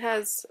 it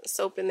has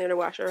soap in there to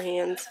wash our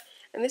hands.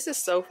 And this is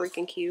so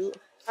freaking cute.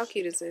 How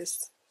cute is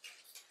this?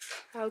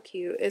 How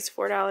cute. It's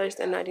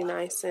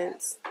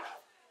 $4.99.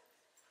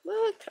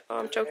 Look. Oh,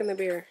 I'm choking the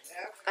beer.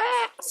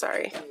 Ah,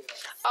 sorry.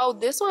 Oh,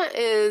 this one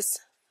is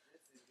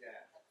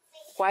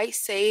white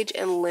sage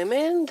and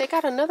lemon. They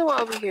got another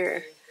one over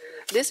here.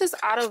 This is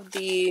out of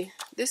the,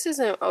 this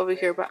isn't over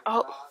here, but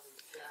oh,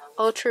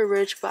 ultra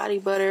rich body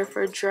butter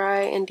for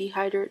dry and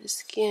dehydrated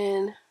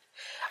skin.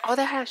 Oh,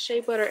 that has shea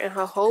butter and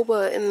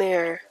jojoba in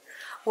there.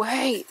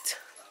 Wait,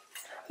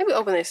 let me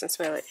open this and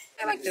smell it.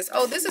 I like this.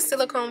 Oh, this is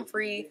silicone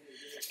free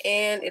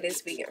and it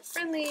is vegan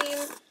friendly.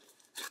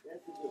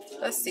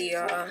 Let's see,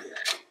 y'all.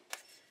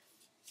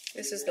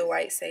 This is the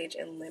white sage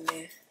and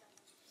lemon.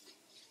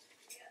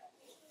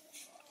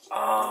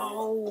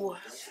 Oh,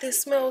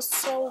 this smells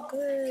so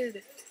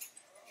good.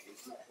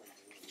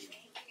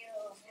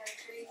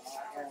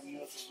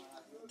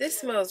 This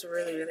smells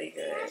really, really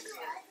good.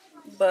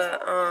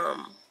 But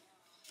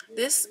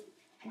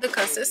the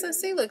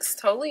consistency looks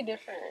totally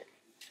different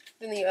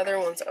than the other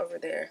ones over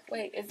there.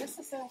 Wait, is this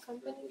the same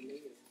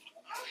company?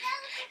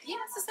 Yeah,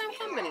 it's the same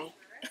company.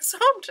 So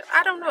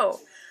I don't know.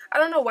 I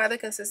don't know why the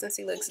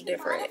consistency looks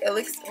different. It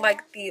looks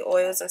like the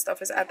oils and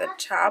stuff is at the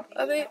top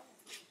of it.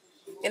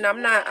 And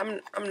I'm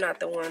not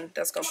the one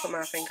that's gonna put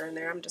my finger in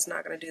there. I'm just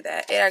not gonna do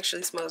that. It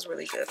actually smells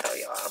really good though,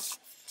 y'all.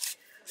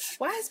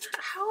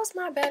 How is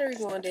my battery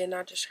going dead and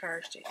I just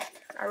charged it?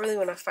 I really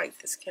want to fight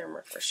this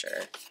camera for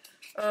sure.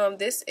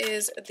 This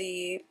is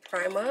the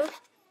primer,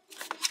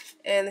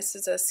 and this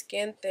is a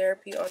skin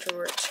therapy ultra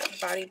rich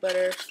body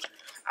butter.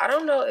 I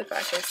don't know if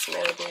I can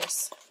smell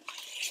this,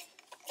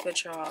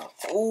 but y'all,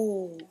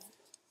 ooh,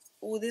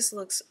 this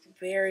looks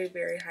very,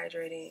 very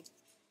hydrating.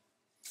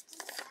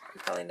 I'm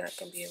probably not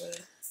gonna be able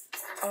to.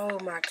 Oh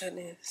my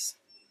goodness.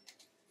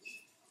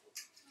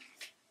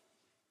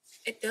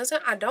 It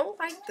doesn't, I don't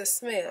like the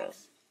smell,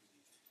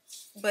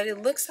 but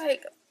it looks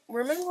like,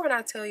 remember when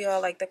I tell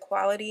y'all like the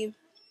quality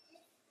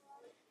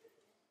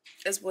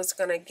is what's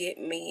gonna get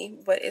me,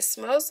 but it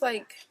smells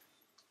like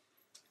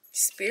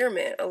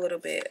spearmint a little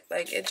bit.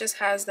 Like it just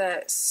has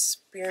that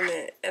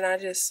spearmint, and I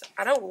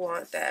don't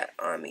want that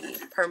on me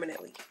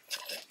permanently.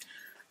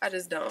 I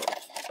just don't.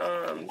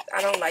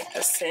 I don't like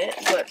the scent,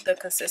 but the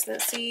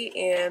consistency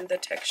and the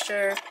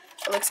texture,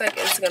 it looks like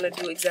it's gonna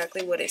do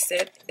exactly what it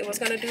said it was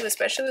gonna do,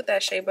 especially with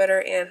that shea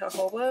butter and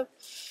jojoba.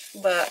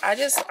 But I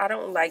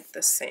don't like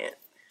the scent,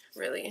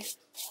 really.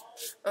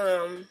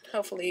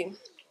 Hopefully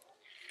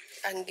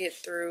I can get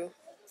through.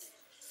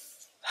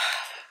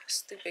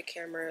 Stupid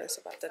camera is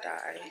about to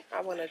die.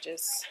 I want to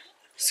just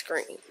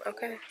scream,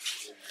 okay?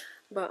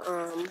 But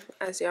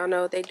as y'all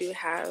know, they do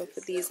have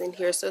these in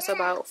here. So it's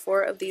about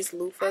 4 of these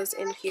loofahs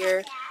in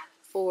here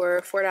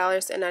for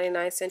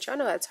 $4.99. Y'all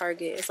know at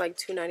Target it's like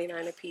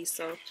 $2.99 a piece.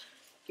 So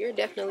you're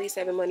definitely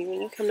saving money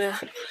when you come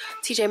to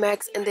TJ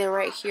Maxx. And then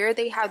right here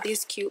they have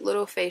these cute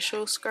little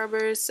facial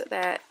scrubbers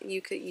that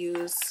you could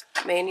use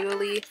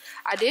manually.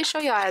 I did show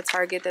y'all at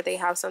Target that they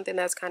have something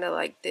that's kind of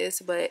like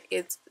this, but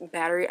it's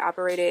battery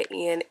operated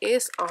and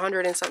it's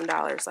 $100 and something.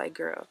 Like,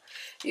 girl,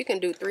 you can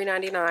do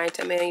 $3.99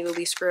 to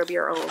manually scrub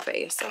your own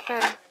face,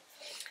 okay?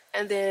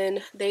 And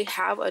then they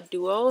have a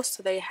duo.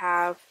 So they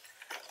have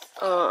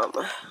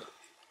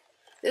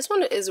this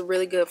one is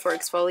really good for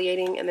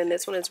exfoliating, and then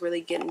this one is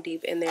really getting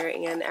deep in there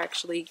and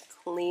actually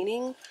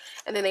cleaning.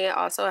 And then they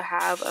also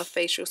have a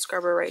facial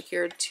scrubber right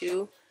here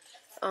too.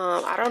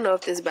 I don't know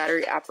if this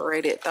battery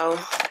operated though.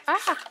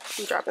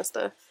 I'm dropping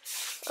stuff.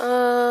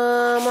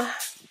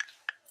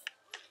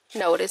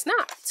 No, it is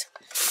not.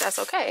 That's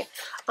okay.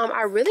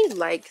 I really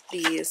like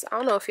these. I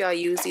don't know if y'all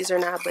use these or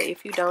not, but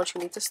if you don't, you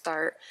need to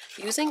start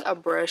using a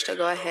brush to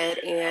go ahead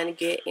and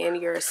get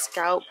in your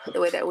scalp the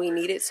way that we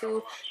need it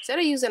to. Instead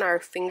of using our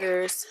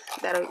fingers,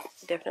 that'll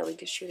definitely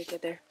get you to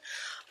get there.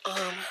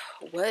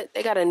 What?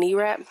 They got a knee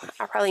wrap?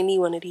 I probably need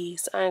one of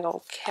these. I ain't gonna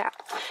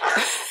cap.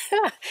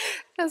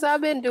 Because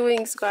I've been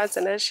doing squats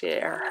and that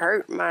shit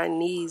hurt my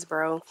knees,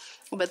 bro.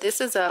 But this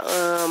is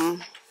a,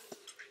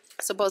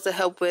 supposed to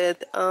help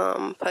with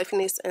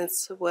puffiness and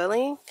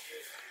swelling.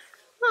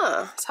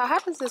 So how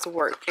does this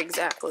work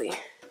exactly?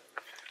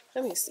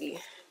 Let me see.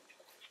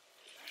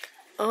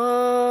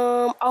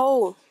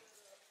 Oh,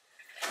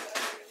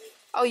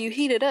 you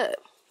heat it up.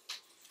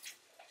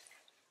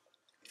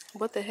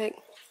 What the heck?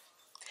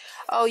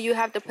 Oh, you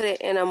have to put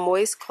it in a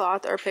moist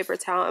cloth or paper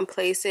towel and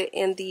place it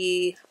in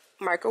the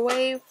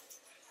microwave.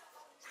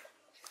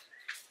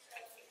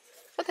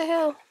 What the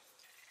hell?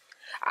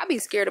 I'd be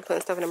scared of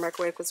putting stuff in the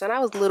microwave because when I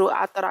was little,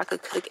 I thought I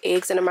could cook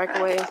eggs in the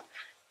microwave.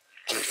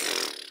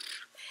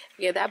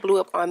 Yeah, that blew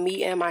up on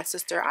me and my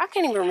sister. I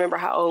can't even remember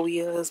how old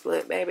we was,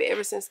 but baby,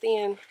 ever since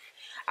then,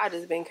 I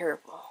just been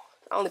careful.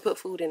 I only put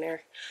food in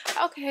there.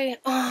 Okay,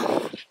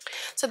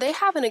 so they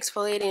have an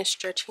exfoliating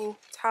stretching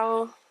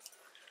towel.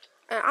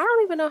 And I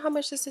don't even know how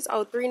much this is.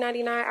 Oh,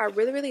 $3.99. I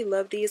really, really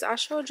love these. I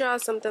showed y'all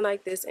something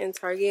like this in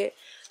Target,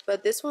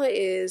 but this one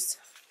is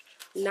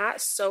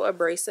not so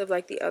abrasive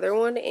like the other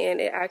one,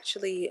 and it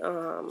actually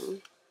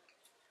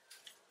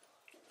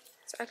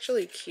it's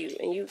actually cute.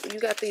 And you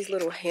got these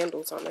little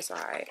handles on the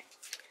side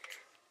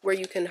where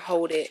you can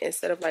hold it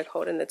instead of like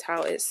holding the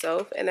towel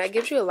itself, and that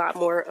gives you a lot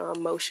more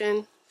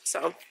motion.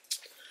 So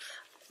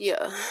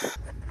yeah.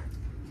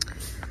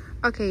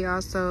 Okay,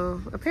 y'all, so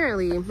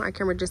apparently my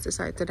camera just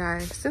decided to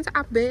die. Since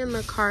I've been in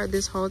the car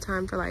this whole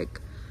time for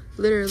like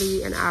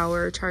literally an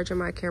hour charging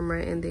my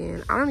camera, and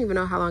then I don't even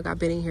know how long I've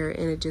been in here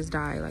and it just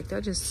died. Like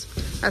that's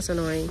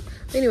annoying.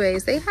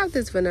 Anyways, they have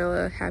this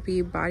vanilla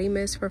happy body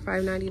mist for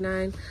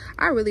 $5.99.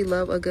 I really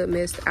love a good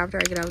mist after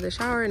I get out of the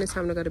shower and it's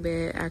time to go to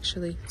bed,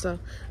 actually. So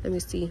let me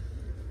see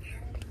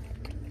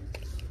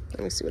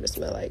what it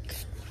smells like.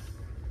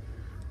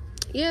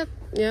 Yep,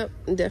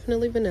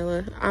 definitely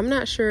vanilla. I'm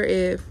not sure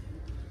if,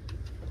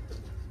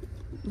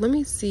 let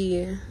me see,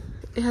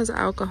 it has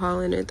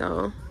alcohol in it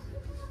though.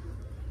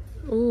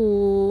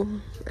 Ooh,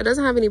 it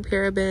doesn't have any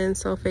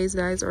parabens, sulfates,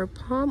 dyes, or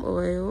palm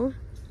oil.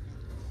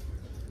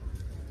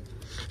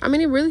 I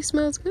mean, it really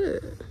smells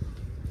good,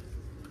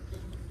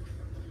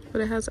 but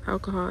it has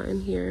alcohol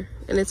in here,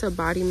 and it's a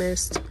body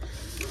mist.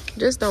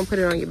 Just don't put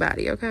it on your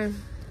body, okay?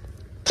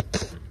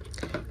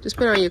 Just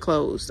put it on your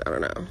clothes. I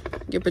don't know,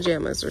 your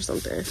pajamas or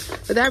something.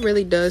 But that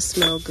really does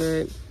smell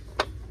good.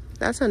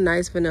 That's a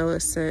nice vanilla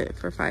scent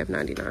for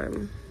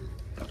 $5.99.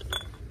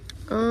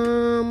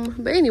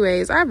 But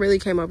anyways, I really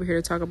came over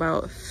here to talk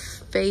about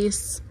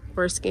face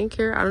or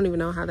skincare. I don't even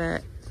know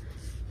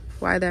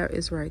why that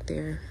is right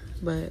there,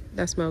 but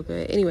that smells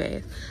good.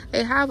 Anyway,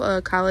 they have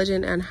a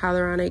collagen and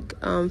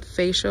hyaluronic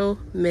facial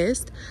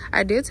mist.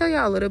 I did tell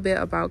y'all a little bit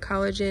about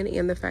collagen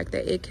and the fact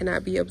that it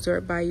cannot be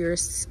absorbed by your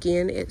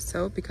skin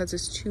itself because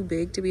it's too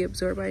big to be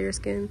absorbed by your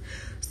skin.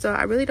 So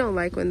I really don't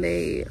like when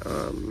they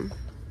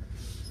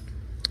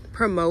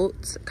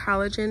promote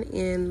collagen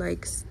in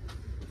like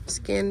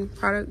skin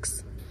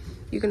products.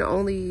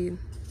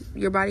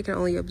 Your body can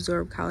only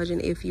absorb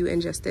collagen if you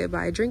ingest it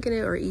by drinking it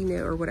or eating it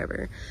or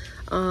whatever.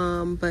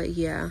 But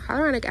yeah,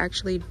 hyaluronic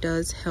actually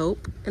does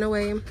help in a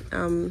way.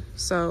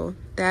 So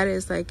that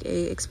is like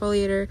a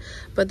exfoliator,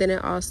 but then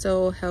it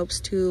also helps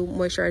to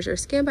moisturize your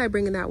skin by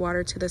bringing that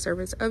water to the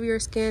surface of your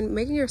skin,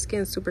 making your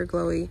skin super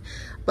glowy.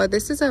 But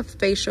this is a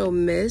facial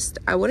mist.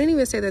 I wouldn't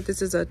even say that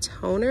this is a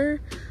toner.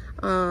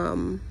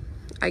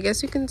 I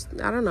guess you can,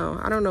 I don't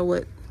know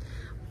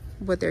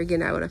what they're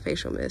getting at with a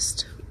facial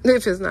mist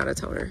if it's not a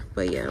toner.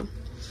 But yeah,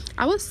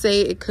 I would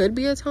say it could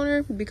be a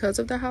toner because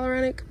of the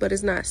hyaluronic, but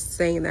it's not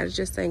saying that. It's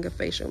just saying a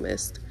facial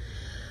mist.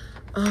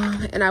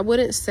 And I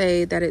wouldn't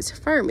say that it's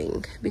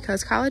firming,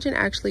 because collagen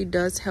actually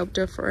does help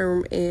to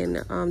firm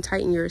and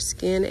tighten your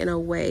skin in a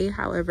way.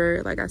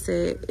 However, like I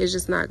said, it's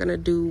just not going to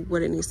do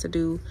what it needs to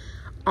do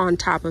on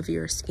top of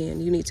your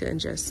skin. You need to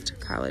ingest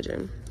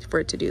collagen for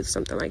it to do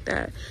something like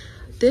that.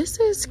 This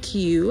is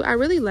cute. I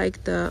really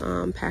like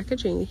the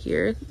packaging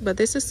here, but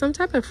this is some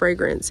type of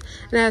fragrance.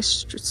 It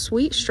has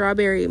sweet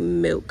strawberry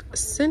milk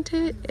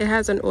scented. It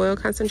has an oil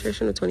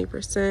concentration of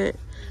 20%.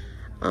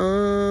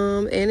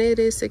 And it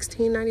is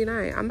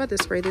 $16.99. I'm about to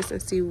spray this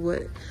and see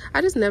what,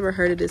 I just never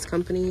heard of this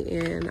company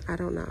and I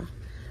don't know.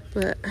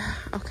 But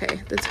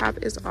okay, the top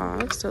is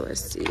off, so let's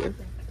see.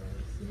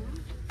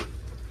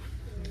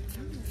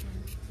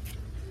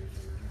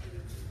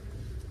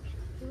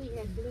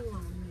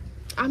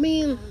 I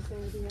mean,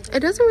 it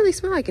doesn't really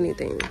smell like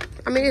anything.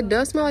 I mean, it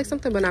does smell like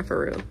something, but not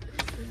for real.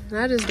 And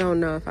I just don't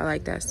know if I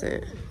like that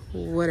scent.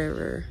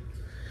 Whatever.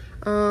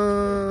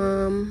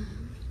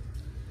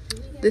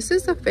 This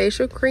is a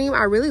facial cream.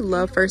 I really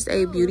love First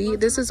Aid Beauty.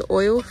 This is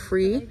oil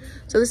free,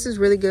 so this is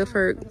really good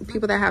for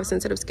people that have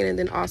sensitive skin and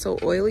then also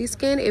oily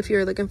skin. If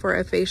you're looking for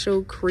a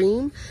facial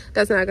cream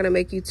that's not going to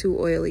make you too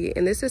oily,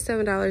 and this is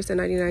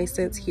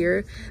 $7.99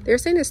 here. They're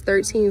saying it's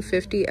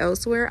 $13.50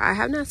 elsewhere. I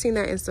have not seen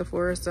that in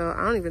Sephora, so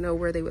I don't even know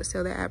where they would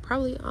sell that at.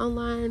 Probably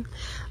online.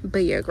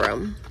 But yeah, girl,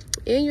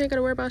 and you ain't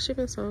gotta worry about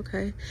shipping, so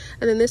okay.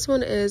 And then this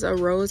one is a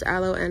rose,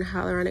 aloe, and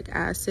hyaluronic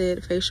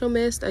acid facial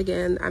mist.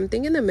 Again, I'm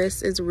thinking the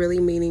mist is really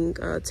meaning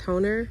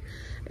toner,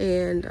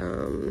 and I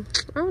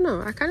don't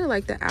know, I kind of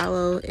like the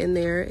aloe in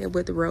there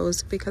with the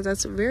rose because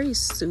that's very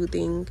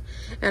soothing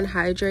and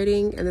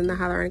hydrating, and then the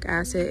hyaluronic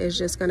acid is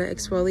just gonna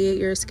exfoliate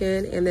your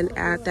skin and then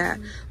add that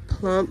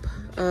plump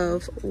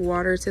of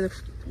water to the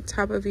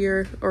top of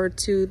your, or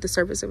to the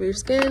surface of your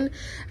skin,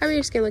 having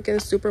your skin looking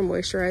super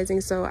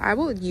moisturizing. So I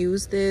will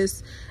use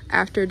this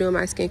after doing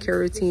my skincare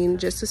routine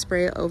just to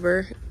spray it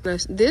over.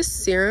 This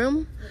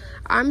serum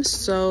I'm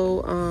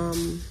so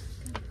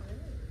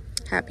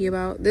happy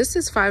about. This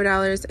is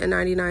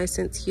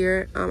 $5.99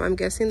 here. I'm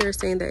guessing they're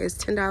saying that it's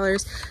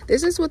 $10.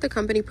 This is with the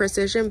company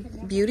Precision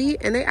Beauty,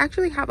 and they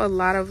actually have a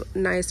lot of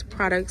nice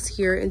products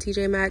here in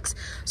TJ Maxx.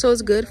 So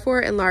it's good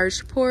for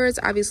enlarged pores.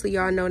 Obviously,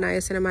 y'all know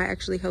niacinamide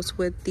actually helps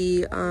with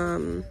the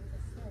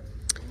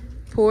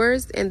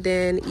pores and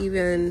then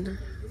even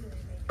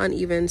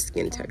uneven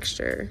skin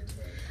texture.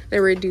 It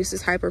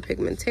reduces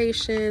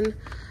hyperpigmentation,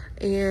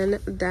 and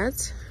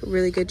that's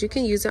really good. You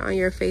can use it on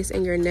your face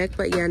and your neck,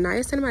 but yeah,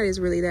 niacinamide is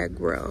really that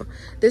grow.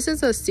 This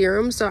is a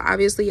serum, so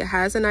obviously it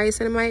has a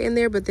niacinamide in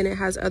there, but then it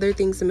has other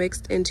things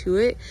mixed into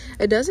it.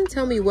 It doesn't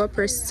tell me what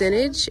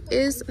percentage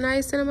is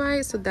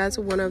niacinamide, so that's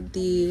one of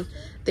the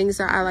things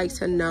that I like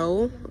to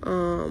know.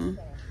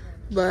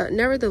 but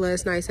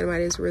nevertheless,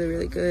 niacinamide is really,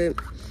 really good.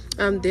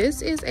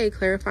 This is a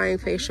clarifying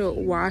facial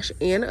wash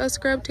and a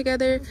scrub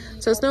together.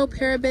 So it's no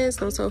parabens,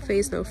 no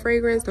sulfates, no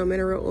fragrance, no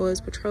mineral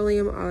oils,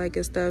 petroleum, all that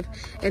good stuff.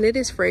 And it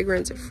is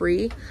fragrance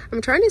free. I'm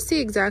trying to see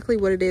exactly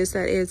what it is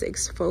that is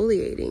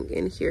exfoliating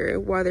in here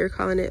while they're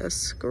calling it a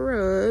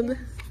scrub.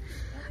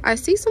 I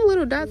see some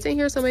little dots in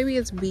here, so maybe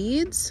it's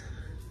beads.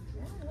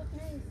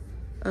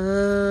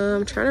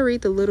 I'm trying to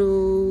read the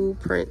little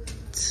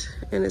print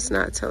and it's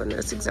not telling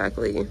us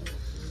exactly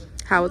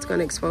how it's going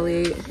to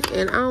exfoliate,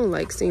 and I don't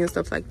like seeing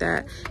stuff like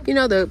that. You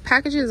know, the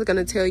packages are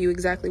going to tell you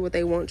exactly what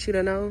they want you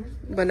to know,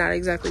 but not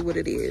exactly what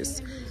it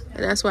is,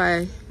 and that's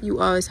why you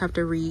always have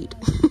to read.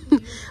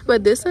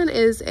 But this one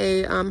is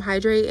a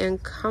hydrate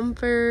and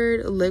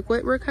comfort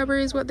liquid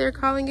recovery is what they're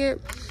calling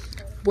it.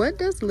 What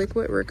does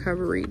liquid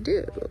recovery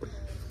do?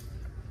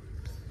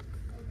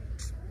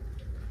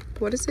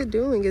 What is it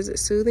doing? Is it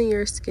soothing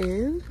your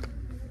skin?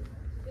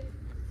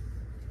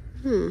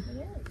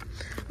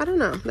 I don't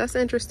know. That's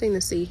interesting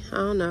to see. I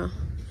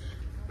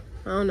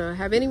don't know.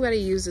 Have anybody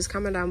used this?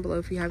 Comment down below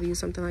if you have used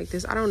something like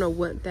this. I don't know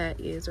what that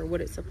is or what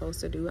it's supposed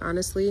to do,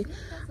 honestly.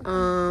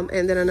 And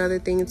then another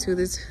thing too,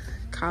 this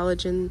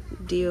collagen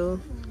deal,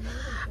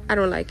 I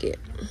don't like it.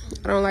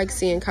 I don't like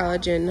seeing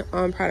collagen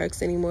on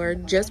products anymore,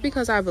 just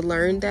because I've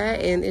learned that,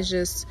 and it's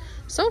just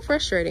so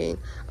frustrating.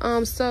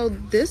 So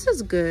this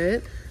is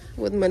good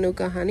with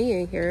Manuka honey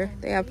in here.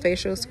 They have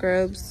facial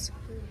scrubs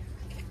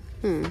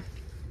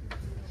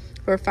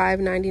for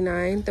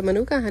 $5.99. The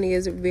Manuka honey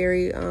is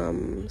very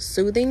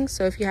soothing,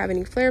 so if you have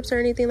any flare-ups or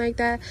anything like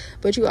that,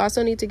 but you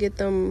also need to get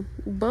them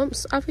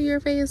bumps off of your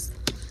face,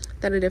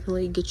 that'll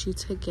definitely get you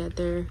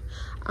together.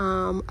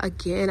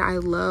 Again, I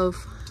love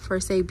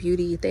First Aid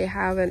Beauty. They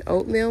have an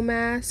oatmeal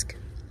mask,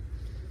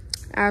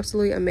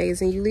 absolutely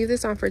amazing. You leave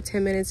this on for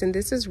 10 minutes, and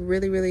this is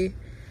really, really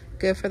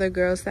good for the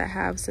girls that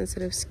have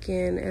sensitive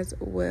skin as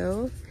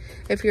well,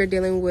 if you're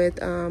dealing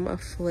with a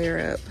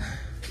flare-up.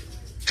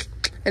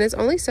 And it's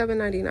only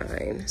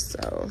 $7.99,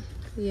 so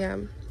yeah.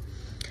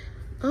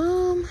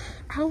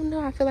 I don't know,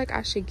 I feel like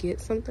I should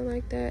get something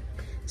like that,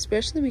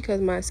 especially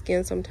because my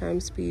skin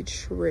sometimes be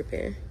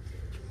tripping.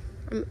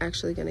 I'm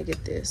actually gonna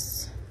get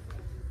this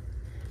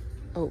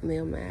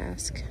oatmeal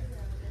mask.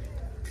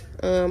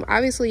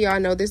 Obviously y'all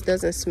know this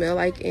doesn't smell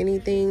like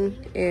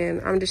anything,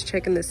 and I'm just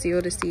checking the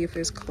seal to see if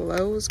it's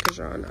closed, because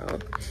y'all know.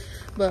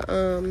 But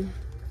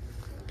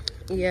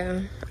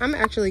yeah, I'm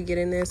actually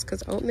getting this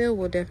because oatmeal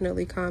will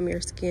definitely calm your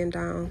skin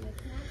down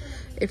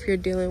if you're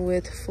dealing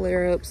with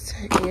flare-ups,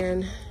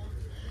 and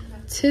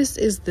this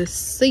is the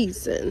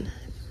season,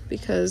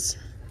 because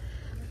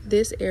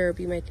this air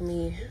be making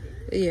me,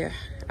 yeah,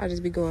 I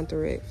just be going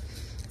through it.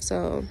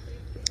 So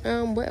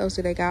what else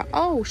do they got?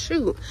 Oh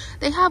shoot,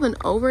 they have an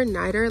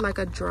overnighter, like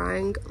a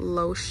drying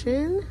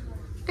lotion.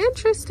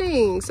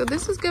 Interesting. So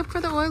this is good for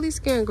the oily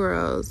skin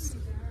girls.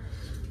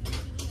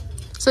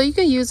 So you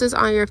can use this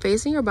on your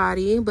face and your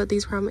body, but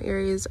these problem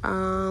areas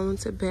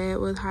to bed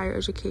with higher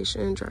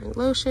education drying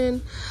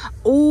lotion.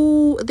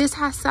 Oh, this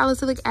has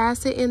salicylic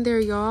acid in there,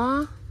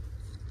 y'all.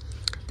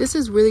 This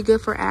is really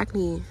good for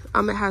acne.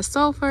 It has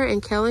sulfur and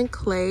kaolin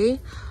clay.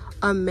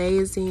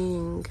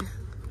 Amazing.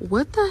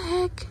 What the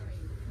heck?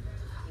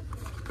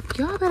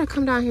 Y'all better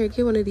come down here and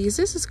get one of these.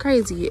 This is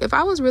crazy. If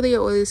I was really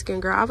an oily skin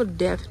girl, I would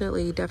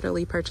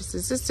definitely purchase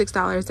this. It's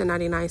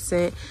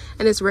 $6.99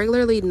 and it's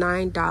regularly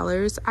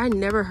 $9. I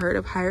never heard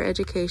of higher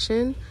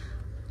education,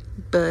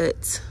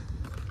 but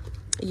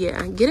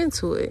yeah, get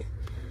into it.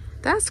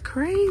 That's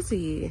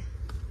crazy.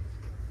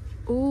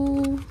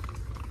 Ooh.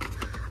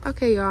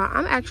 Okay, y'all,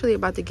 I'm actually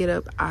about to get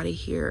up out of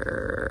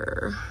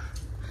here.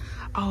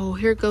 Oh,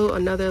 here go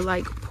another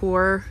like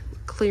pore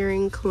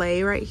clearing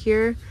clay right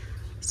here.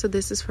 So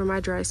this is for my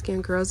dry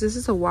skin girls. This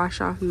is a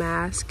wash off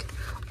mask.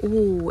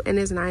 Ooh, and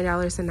it's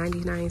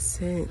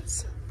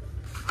 $9.99.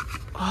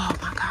 Oh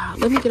my god,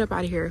 let me get up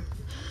out of here.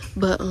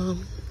 But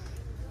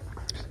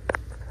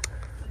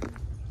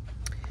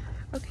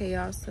okay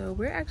y'all, so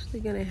we're actually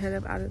gonna head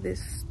up out of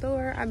this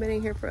store. I've been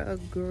in here for a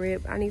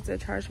grip. I need to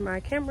charge my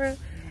camera,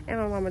 and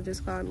my mama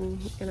just called me,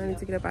 and I need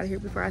to get up out of here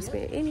before I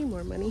spend any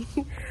more money.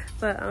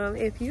 But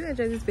if you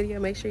enjoyed this video,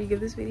 make sure you give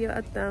this video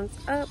a thumbs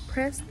up,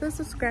 press the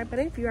subscribe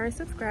button if you aren't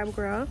subscribed,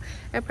 girl,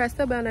 and press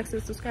the bell next to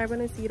the subscribe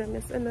button so you don't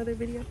miss another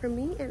video from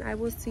me. And I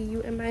will see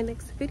you in my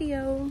next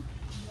video.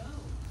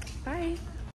 Bye.